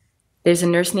nice. There's a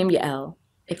nurse named Yael.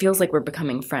 It feels like we're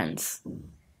becoming friends.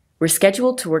 We're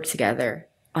scheduled to work together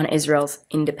on Israel's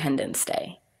Independence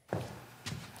Day.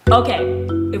 Okay,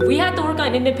 if we have to work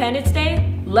on Independence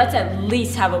Day, let's at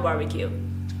least have a barbecue.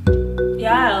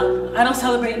 Yeah, I don't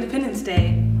celebrate Independence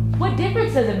Day. What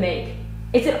difference does it make?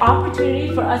 It's an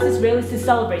opportunity for us Israelis to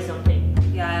celebrate something.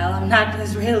 Yeah, I'm not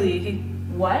Israeli.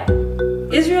 What?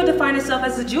 Israel defined itself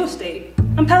as a Jewish state.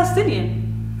 I'm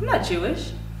Palestinian. I'm not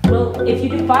Jewish. Well, if you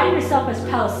define yourself as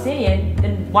Palestinian,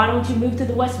 then why don't you move to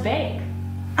the West Bank?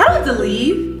 I don't have to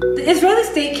leave. The Israeli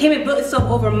state came and built itself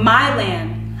over my land.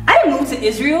 I didn't move to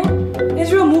Israel.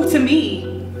 Israel moved to me.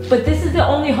 But this is the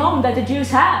only home that the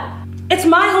Jews have. It's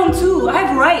my home too. I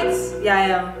have rights,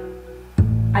 Yael.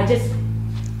 I just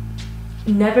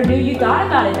never knew you thought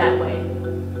about it that way.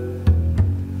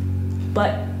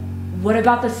 But what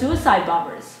about the suicide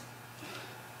bombers?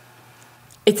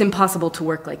 It's impossible to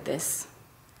work like this.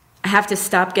 I have to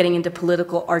stop getting into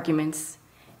political arguments,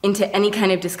 into any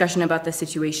kind of discussion about the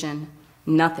situation.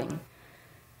 Nothing.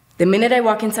 The minute I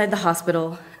walk inside the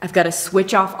hospital, I've got to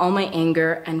switch off all my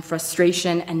anger and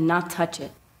frustration and not touch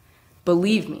it.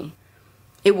 Believe me,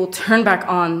 it will turn back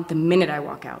on the minute I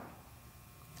walk out.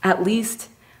 At least,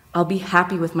 I'll be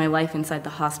happy with my life inside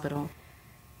the hospital.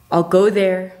 I'll go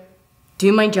there,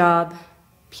 do my job,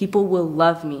 people will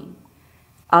love me.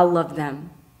 I'll love them.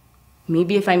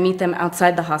 Maybe if I meet them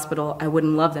outside the hospital, I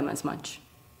wouldn't love them as much.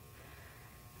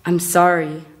 I'm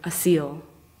sorry, Asel,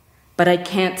 but I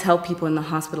can't tell people in the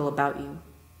hospital about you.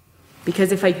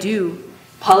 Because if I do,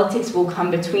 politics will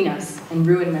come between us and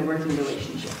ruin my working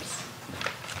relationships.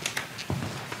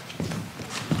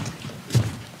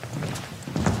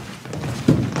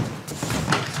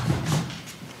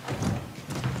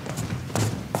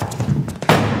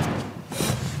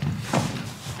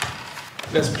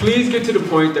 Let's please get to the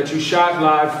point that you shot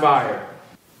live fire.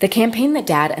 The campaign that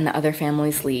Dad and the other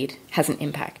families lead has an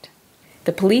impact.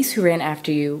 The police who ran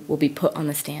after you will be put on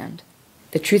the stand.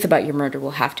 The truth about your murder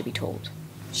will have to be told.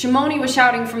 Shimoni was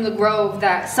shouting from the grove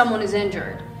that someone is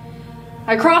injured.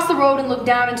 I crossed the road and looked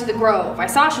down into the grove. I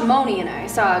saw Shimoni and I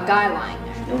saw a guy lying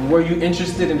there. And were you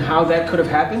interested in how that could have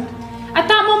happened? At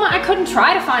that moment, I couldn't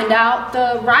try to find out.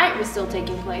 The riot was still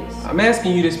taking place. I'm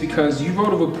asking you this because you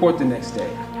wrote a report the next day.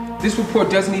 This report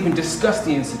doesn't even discuss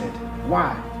the incident.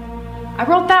 Why? I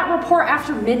wrote that report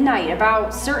after midnight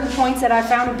about certain points that I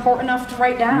found important enough to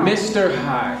write down. Mr.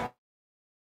 High.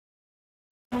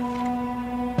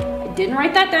 I didn't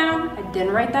write that down. I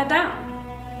didn't write that down.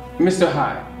 Mr.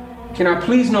 High, can I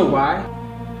please know why?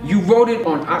 You wrote it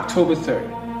on October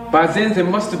 3rd. By then, there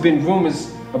must have been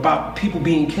rumors about people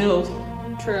being killed.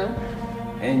 True.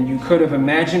 And you could have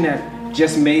imagined that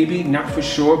just maybe, not for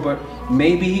sure, but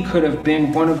maybe he could have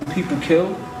been one of the people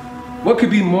killed? What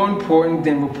could be more important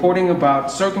than reporting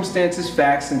about circumstances,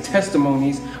 facts, and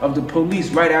testimonies of the police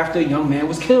right after a young man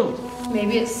was killed?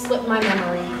 Maybe it slipped my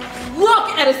memory. Look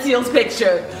at Asel's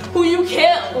picture. Who you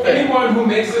killed. Anyone who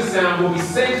makes a sound will be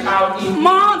sent out immediately.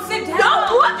 Mom, sit down.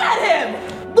 Don't look at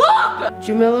him. Look!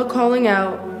 Jamila calling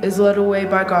out is led away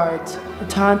by guards.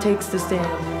 Atan takes the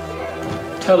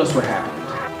stand. Tell us what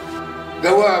happened.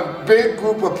 There were a big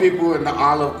group of people in the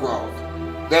olive grove.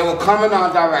 They were coming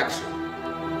our direction.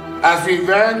 As we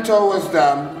ran towards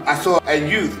them, I saw a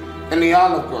youth in the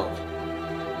olive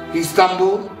grove. He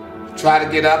stumbled, tried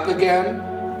to get up again,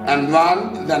 and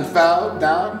run, then fell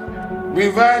down. We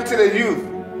ran to the youth.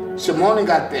 Shimoni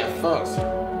got there first.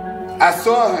 I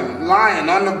saw him lying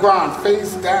on the ground,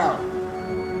 face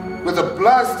down, with a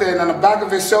blood stain on the back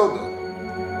of his shoulder.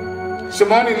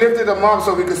 Shimoni lifted him up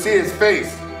so we could see his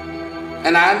face,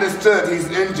 and I understood he's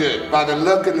injured by the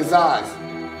look in his eyes,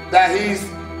 that he's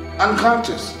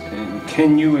unconscious. And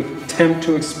can you attempt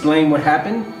to explain what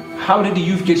happened? How did the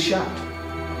youth get shot?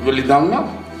 Really don't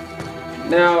know.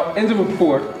 Now, in the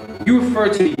report, you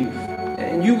referred to the youth,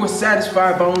 and you were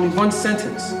satisfied by only one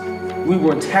sentence. We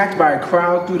were attacked by a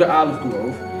crowd through the olive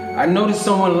grove. I noticed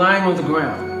someone lying on the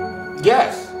ground.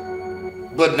 Yes,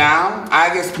 but now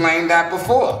I explained that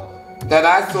before, that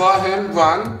I saw him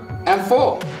run and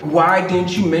fall. Why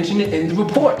didn't you mention it in the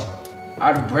report?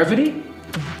 Out of brevity?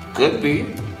 Could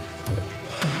be.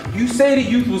 You say the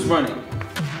youth was running.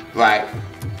 Right.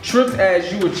 Tripped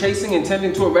as you were chasing,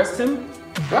 intending to arrest him?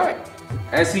 Right.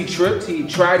 As he tripped, he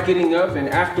tried getting up, and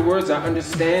afterwards I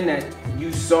understand that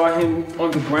you saw him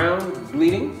on the ground,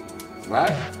 bleeding?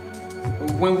 Right.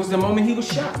 When was the moment he was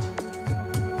shot?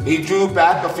 He drew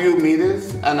back a few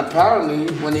meters, and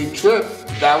apparently when he tripped,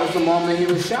 that was the moment he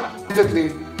was shot.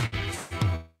 Physically,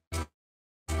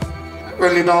 I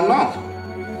really don't know.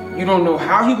 You don't know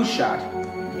how he was shot?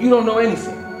 You don't know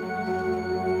anything?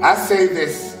 I say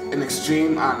this in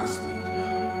extreme honesty.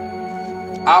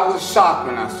 I was shocked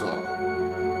when I saw it.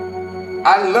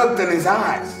 I looked in his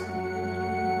eyes.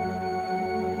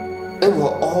 It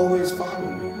will always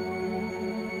follow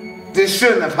me. This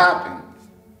shouldn't have happened.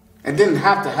 It didn't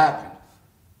have to happen.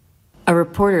 A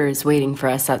reporter is waiting for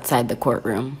us outside the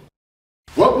courtroom.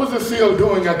 What was Asel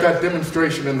doing at that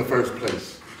demonstration in the first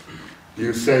place?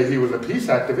 You say he was a peace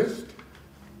activist.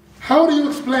 How do you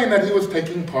explain that he was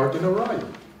taking part in a riot?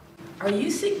 Are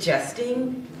you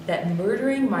suggesting that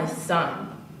murdering my son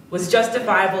was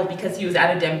justifiable because he was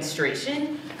at a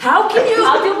demonstration? How can you?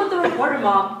 I'll deal with the reporter,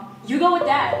 Mom. You go with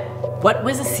that. What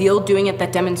was Asel doing at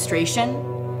that demonstration?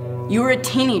 You were a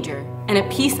teenager and a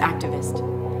peace activist.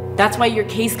 That's why your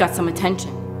case got some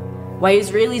attention. Why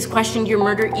Israelis questioned your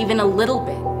murder even a little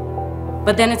bit.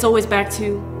 But then it's always back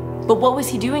to, but what was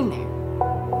he doing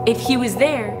there? If he was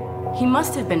there, he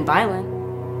must have been violent.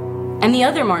 And the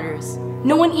other martyrs,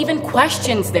 no one even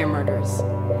questions their murders.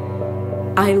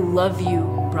 I love you,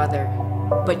 brother,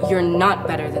 but you're not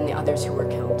better than the others who were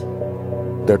killed.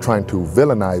 They're trying to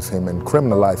villainize him and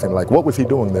criminalize him. Like, what was he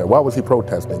doing there? Why was he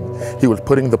protesting? He was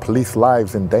putting the police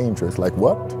lives in danger. It's like,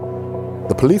 what?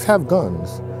 The police have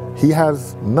guns. He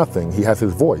has nothing. He has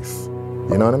his voice.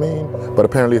 You know what I mean? But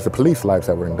apparently it's the police lives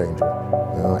that were in danger.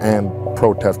 And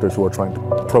protesters who are trying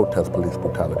to protest police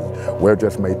brutality. We're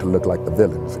just made to look like the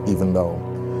villains, even though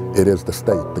it is the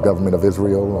state, the government of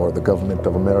Israel or the government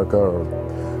of America or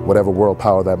whatever world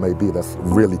power that may be that's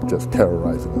really just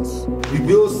terrorizing us. We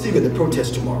will see at the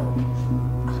protest tomorrow.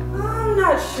 I'm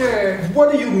not sure.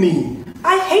 What do you mean?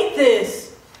 I hate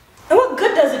this. And what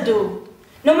good does it do?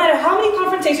 No matter how many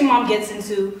confrontations Mom gets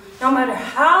into, no matter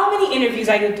how many interviews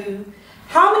I go through,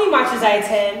 how many marches I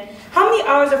attend, how many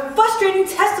hours of frustrating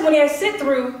testimony I sit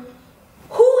through,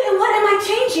 who and what am I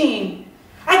changing?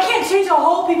 I can't change a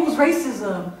whole people's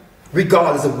racism.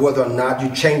 Regardless of whether or not you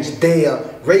change their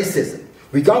racism,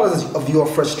 regardless of your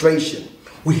frustration,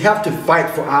 we have to fight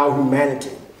for our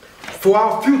humanity, for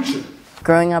our future.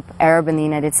 Growing up Arab in the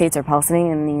United States or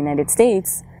Palestinian in the United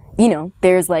States, you know,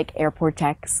 there's like airport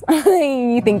checks.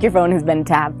 You think your phone has been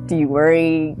tapped. You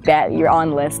worry that you're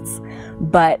on lists.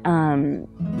 But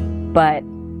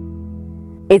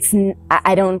it's,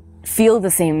 I don't feel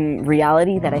the same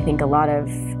reality that I think a lot of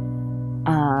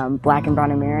Black and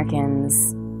brown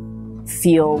Americans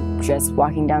feel just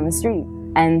walking down the street.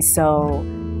 And so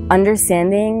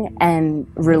understanding and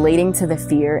relating to the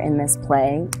fear in this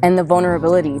play and the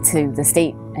vulnerability to the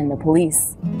state and the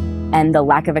police and the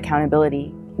lack of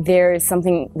accountability, there is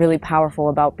something really powerful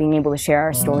about being able to share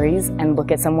our stories and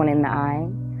look at someone in the eye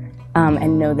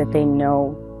and know that they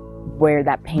know where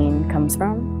that pain comes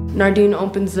from. Nardin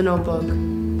opens the notebook.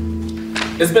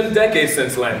 It's been decades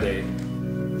since Land Day.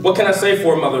 What can I say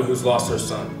for a mother who's lost her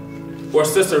son? Or a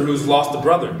sister who's lost a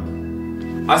brother?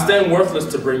 I stand worthless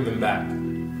to bring them back,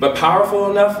 but powerful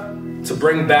enough to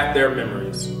bring back their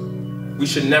memories. We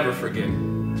should never forget,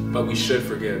 but we should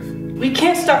forgive. We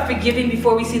can't start forgiving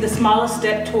before we see the smallest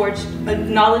step towards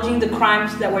acknowledging the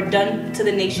crimes that were done to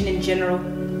the nation in general,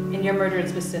 and your murder in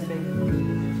specific.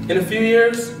 In a few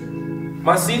years,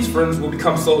 my Seeds friends will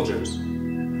become soldiers.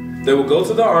 They will go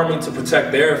to the army to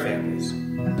protect their families.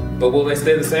 But will they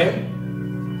stay the same?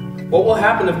 What will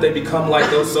happen if they become like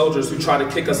those soldiers who try to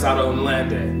kick us out on Land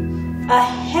Day? A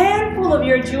handful of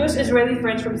your Jewish Israeli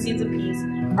friends from Seeds of Peace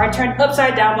are turned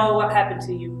upside down by what happened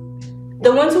to you.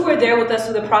 The ones who were there with us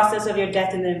through the process of your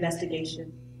death and the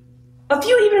investigation. A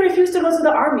few even refused to go to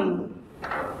the army.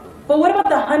 But what about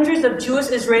the hundreds of Jewish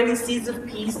Israeli Seeds of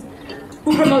Peace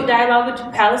who promote dialogue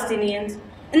with Palestinians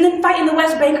and then fight in the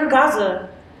West Bank or Gaza?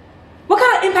 What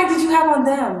kind of impact did you have on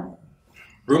them?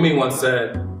 Rumi once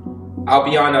said, out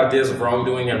beyond ideas of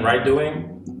wrongdoing and right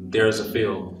doing, there is a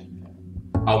field.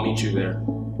 I'll meet you there.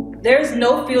 There is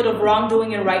no field of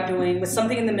wrongdoing and right doing with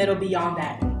something in the middle beyond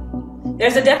that.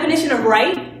 There's a definition of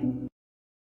right and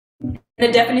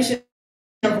a definition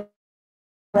of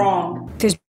wrong.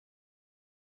 There's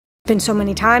been so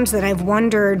many times that I've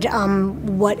wondered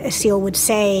what Asel would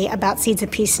say about Seeds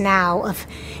of Peace now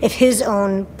if his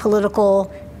own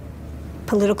political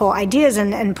ideas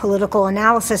and political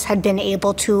analysis had been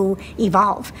able to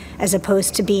evolve as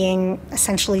opposed to being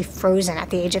essentially frozen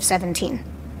at the age of 17.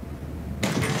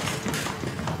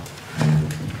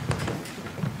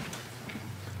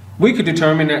 We could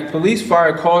determine that police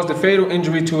fire caused a fatal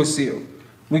injury to Asel.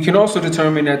 We can also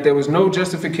determine that there was no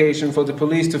justification for the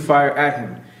police to fire at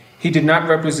him. He did not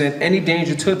represent any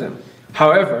danger to them.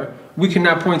 However, we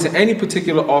cannot point to any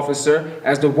particular officer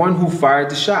as the one who fired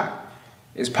the shot.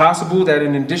 It's possible that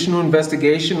an additional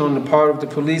investigation on the part of the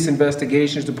Police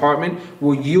Investigations Department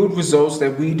will yield results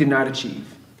that we did not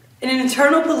achieve. An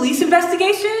internal police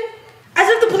investigation? As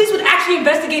if the police would actually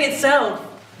investigate itself.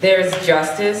 There's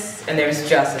justice, and there's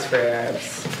justice for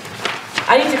Arabs.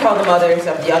 I need to call the mothers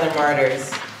of the other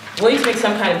martyrs. We'll need to make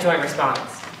some kind of joint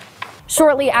response.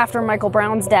 Shortly after Michael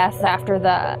Brown's death, after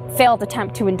the failed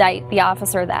attempt to indict the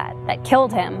officer that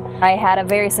killed him, I had a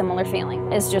very similar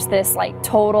feeling. It's just this like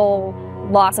total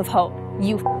loss of hope.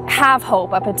 You have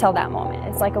hope up until that moment.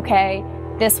 It's like, okay,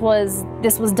 this was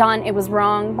done, it was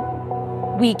wrong,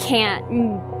 we can't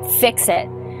fix it.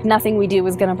 Nothing we do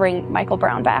is gonna bring Michael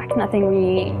Brown back. Nothing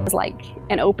we is like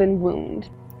an open wound.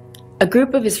 A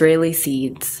group of Israeli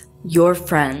Seeds, your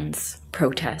friends,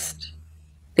 protest.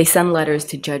 They send letters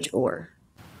to Judge Orr.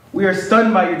 We are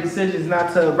stunned by your decisions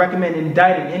not to recommend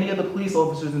indicting any of the police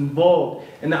officers involved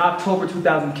in the October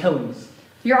 2000 killings.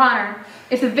 Your Honor,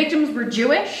 if the victims were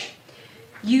Jewish,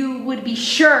 you would be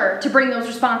sure to bring those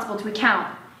responsible to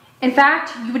account. In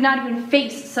fact, you would not even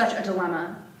face such a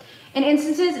dilemma. In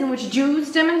instances in which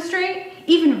Jews demonstrate,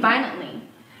 even violently,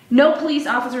 no police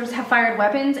officers have fired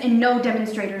weapons and no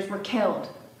demonstrators were killed.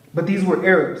 But these were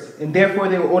Arabs, and therefore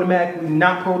they were automatically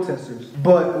not protesters,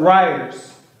 but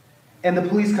rioters. And the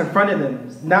police confronted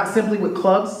them, not simply with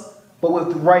clubs, but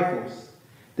with rifles.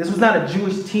 This was not a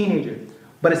Jewish teenager,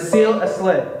 but Asel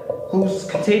Asleh, whose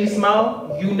contagious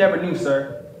smile you never knew,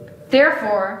 sir.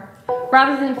 Therefore,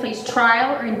 rather than face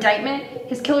trial or indictment,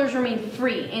 his killers remain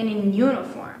free and in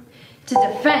uniform to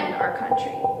defend our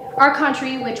country. Our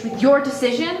country, which with your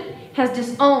decision, has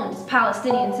disowned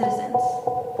Palestinian citizens.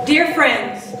 Dear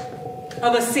friends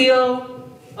of Asel,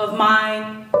 of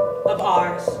mine, of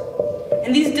ours,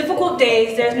 in these difficult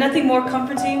days, there's nothing more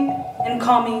comforting and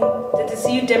calming than to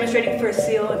see you demonstrating for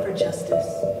Asel and for justice.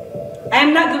 I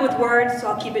am not good with words, so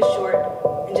I'll keep it short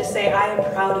and just say I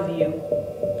am proud of you.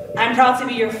 I'm proud to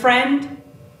be your friend,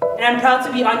 and I'm proud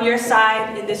to be on your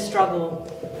side in this struggle.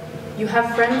 You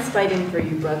have friends fighting for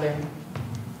you, brother.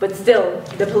 But still,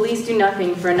 the police do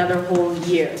nothing for another whole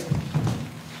year.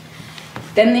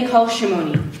 Then they call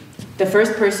Shimoni, the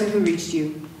first person who reached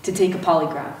you, to take a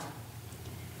polygraph.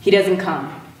 He doesn't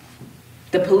come.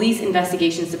 The police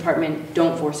investigations department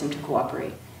don't force him to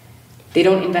cooperate. They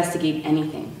don't investigate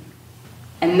anything.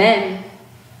 And then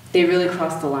they really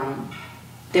cross the line.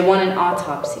 They want an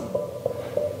autopsy.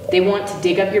 They want to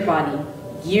dig up your body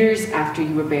years after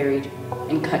you were buried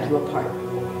and cut you apart.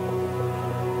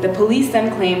 The police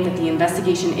then claim that the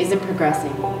investigation isn't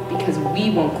progressing because we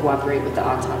won't cooperate with the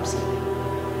autopsy.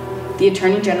 The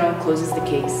Attorney General closes the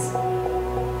case.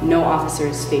 No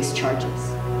officers face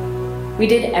charges. We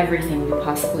did everything we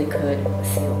possibly could,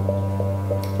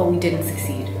 Asel, but we didn't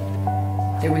succeed.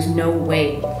 There was no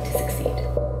way to succeed.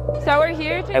 So we're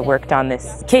here I worked on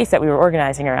this case that we were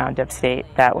organizing around upstate.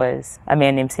 That was a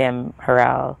man named Sam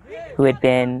Harrell, who had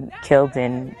been killed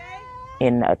in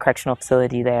a correctional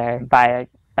facility there by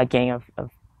a gang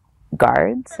of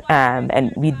guards.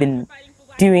 And we'd been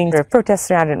doing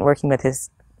protests around it and working with his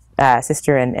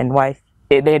sister and wife.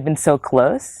 They had been so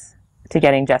close to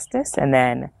getting justice, and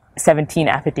then 17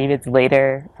 affidavits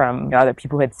later from other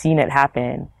people who had seen it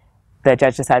happen, the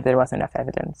judge decided there wasn't enough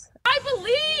evidence. I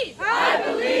believe that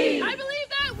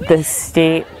The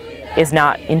state is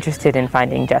not interested in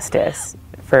finding justice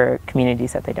for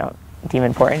communities that they don't deem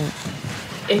important.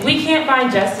 If we can't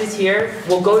find justice here,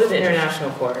 we'll go to the International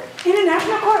Court.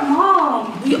 International Court,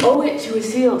 Mom! We owe it to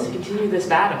Asel to continue this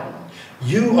battle.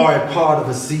 You are a part of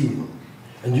Asel,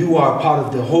 and you are a part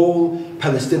of the whole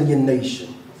Palestinian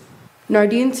nation.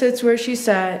 Nardin sits where she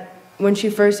sat when she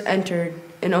first entered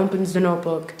and opens the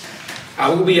notebook. I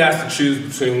will be asked to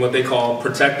choose between what they call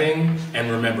protecting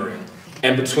and remembering,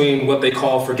 and between what they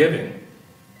call forgiving.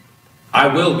 I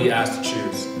will be asked to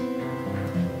choose,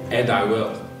 and I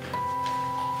will.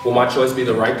 Will my choice be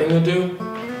the right thing to do,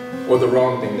 or the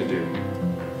wrong thing to do?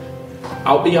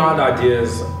 Out beyond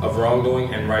ideas of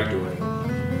wrongdoing and right doing,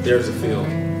 there's a field.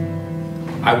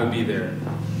 I will be there,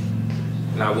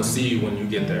 and I will see you when you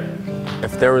get there.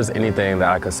 If there was anything that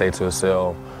I could say to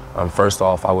Asel, first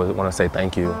off, I would want to say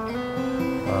thank you.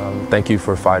 Thank you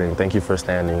for fighting. Thank you for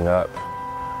standing up.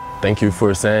 Thank you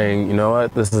for saying, you know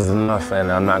what, this is enough and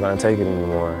I'm not going to take it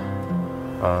anymore.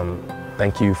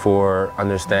 Thank you for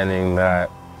understanding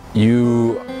that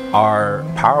you are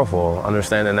powerful,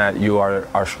 understanding that you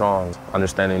are strong,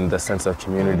 understanding the sense of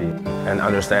community, and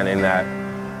understanding that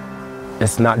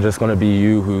it's not just going to be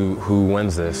you who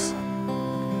wins this.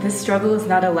 This struggle is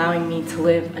not allowing me to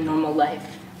live a normal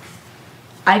life.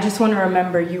 I just want to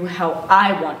remember you how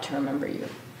I want to remember you.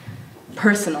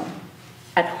 Personal,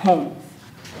 at home.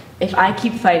 If I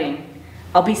keep fighting,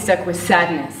 I'll be stuck with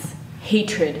sadness,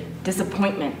 hatred,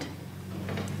 disappointment.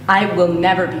 I will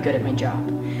never be good at my job.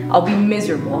 I'll be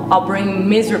miserable. I'll bring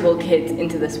miserable kids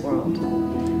into this world.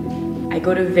 I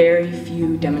go to very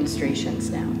few demonstrations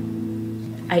now.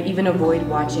 I even avoid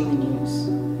watching the news.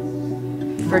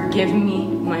 Forgive me,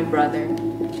 my brother,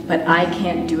 but I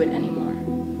can't do it anymore.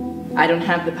 I don't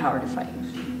have the power to fight.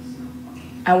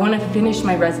 I want to finish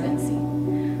my residency,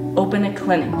 open a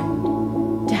clinic,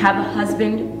 to have a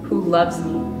husband who loves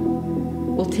me.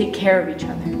 We'll take care of each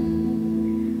other.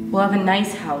 We'll have a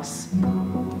nice house.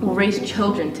 We'll raise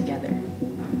children together.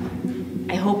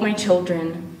 I hope my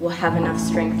children will have enough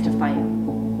strength to fight.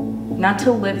 Not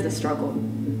to live the struggle,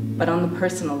 but on the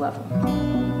personal level.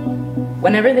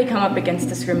 Whenever they come up against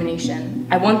discrimination,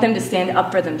 I want them to stand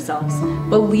up for themselves,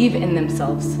 believe in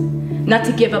themselves, not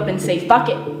to give up and say, fuck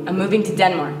it, I'm moving to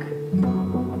Denmark.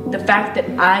 The fact that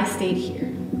I stayed here,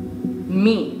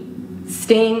 me,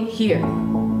 staying here,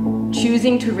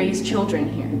 choosing to raise children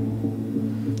here,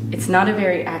 it's not a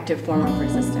very active form of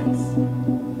resistance.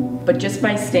 But just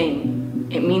by staying,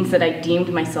 it means that I deemed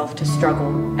myself to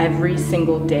struggle every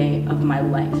single day of my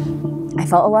life. I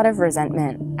felt a lot of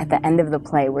resentment at the end of the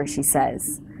play where she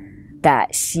says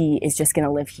that she is just going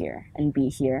to live here and be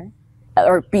here,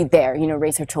 or be there, you know,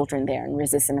 raise her children there and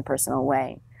resist in a personal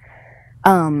way.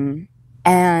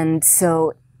 And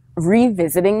so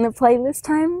revisiting the play this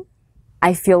time,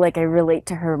 I feel like I relate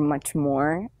to her much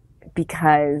more,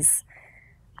 because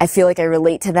I feel like I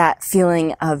relate to that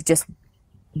feeling of just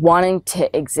wanting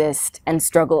to exist and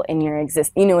struggle in your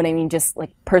existence. You know what I mean? Just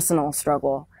like personal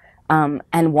struggle.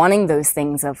 And wanting those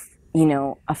things of, you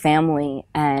know, a family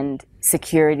and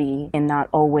security, and not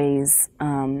always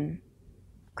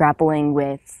grappling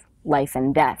with life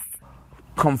and death.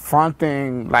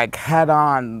 Confronting, like,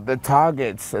 head-on the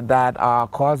targets that are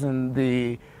causing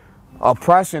the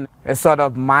oppression is sort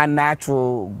of my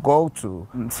natural go-to.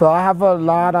 So I have a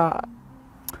lot of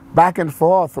back and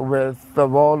forth with the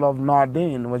role of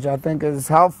Nardin, which I think is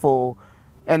helpful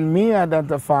in me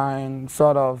identifying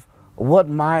sort of what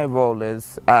my role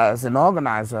is as an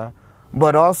organizer,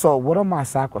 but also what are my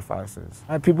sacrifices.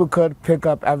 People could pick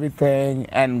up everything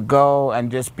and go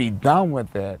and just be done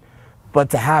with it, but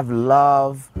to have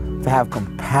love, to have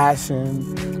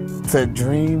compassion, to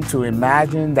dream, to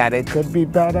imagine that it could be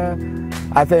better,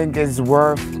 I think is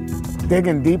worth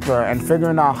digging deeper and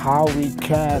figuring out how we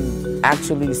can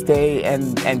actually stay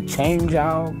and change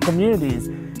our communities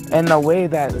in a way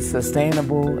that's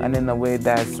sustainable and in a way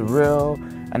that's real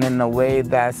and in a way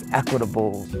that's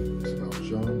equitable.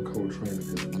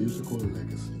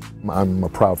 I'm a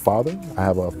proud father. I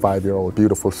have a 5-year-old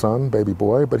beautiful son, baby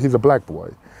boy, but he's a black boy.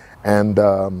 And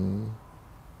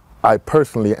I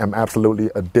personally am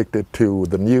absolutely addicted to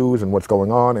the news and what's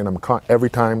going on, and every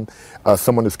time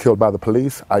someone is killed by the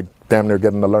police, I damn near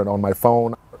get an alert on my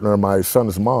phone. My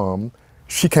son's mom,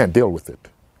 she can't deal with it.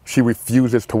 She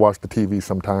refuses to watch the TV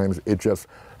sometimes. It just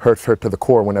hurts her to the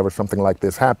core whenever something like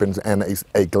this happens, and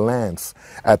a glance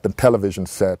at the television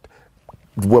set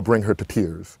will bring her to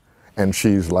tears. And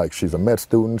she's a med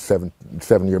student,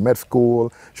 seven-year med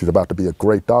school. She's about to be a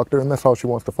great doctor, and that's all she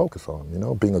wants to focus on, you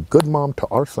know, being a good mom to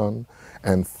our son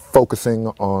and focusing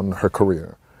on her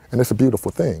career. And it's a beautiful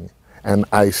thing. And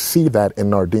I see that in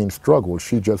Nardin's struggle.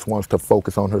 She just wants to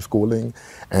focus on her schooling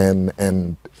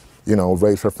and you know,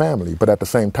 raise her family. But at the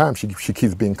same time, she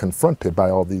keeps being confronted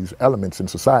by all these elements in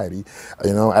society,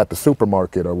 you know, at the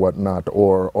supermarket or whatnot,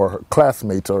 or her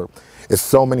classmates, or it's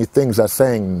so many things that's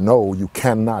saying, no, you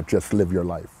cannot just live your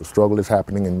life. The struggle is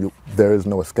happening and there is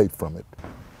no escape from it.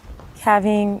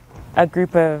 Having a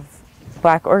group of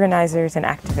Black organizers and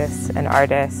activists and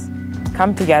artists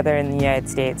come together in the United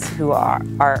States who are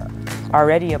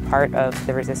already a part of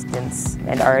the resistance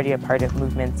and already a part of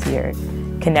movements here,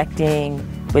 connecting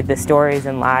with the stories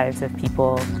and lives of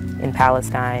people in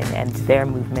Palestine and their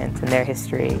movements and their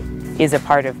history is a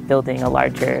part of building a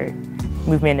larger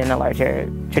movement and a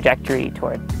larger trajectory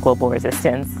toward global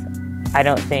resistance. I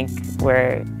don't think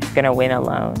we're going to win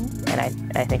alone, and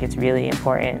I think it's really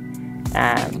important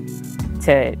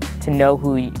to know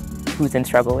who's in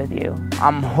struggle with you.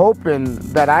 I'm hoping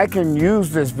that I can use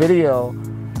this video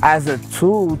as a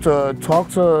tool to talk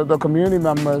to the community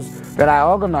members that I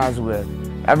organize with.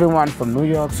 Everyone from New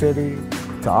York City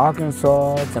to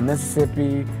Arkansas to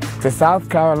Mississippi to South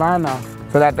Carolina,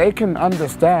 so that they can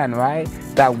understand, right,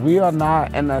 that we are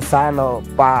not in a silo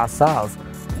by ourselves,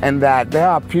 and that there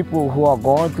are people who are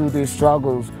going through these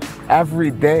struggles every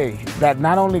day, that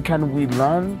not only can we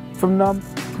learn from them,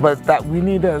 but that we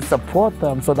need to support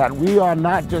them so that we are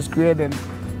not just creating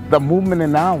the movement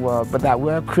in our world, but that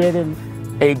we're creating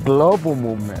a global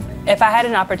movement. If I had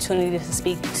an opportunity to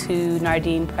speak to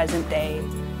Nardin present day,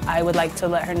 I would like to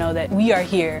let her know that we are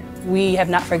here. We have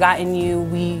not forgotten you.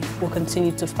 We will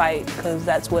continue to fight because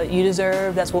that's what you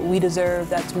deserve, that's what we deserve,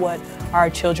 that's what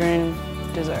our children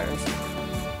deserve.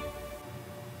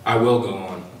 I will go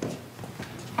on.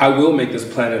 I will make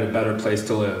this planet a better place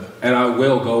to live, and I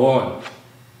will go on.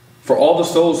 For all the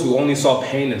souls who only saw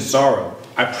pain and sorrow,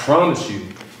 I promise you,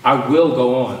 I will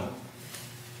go on.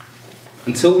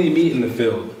 Until we meet in the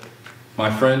field, my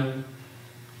friend,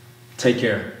 take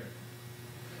care.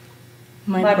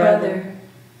 My brother,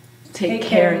 take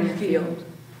care in the field.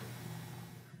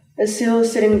 Asel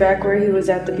is sitting back where he was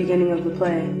at the beginning of the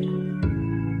play.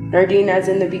 Nardin, as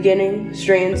in the beginning,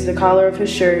 straightens the collar of his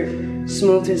shirt,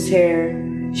 smooths his hair.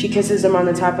 She kisses him on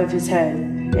the top of his head,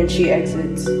 and she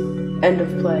exits. End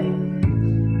of play.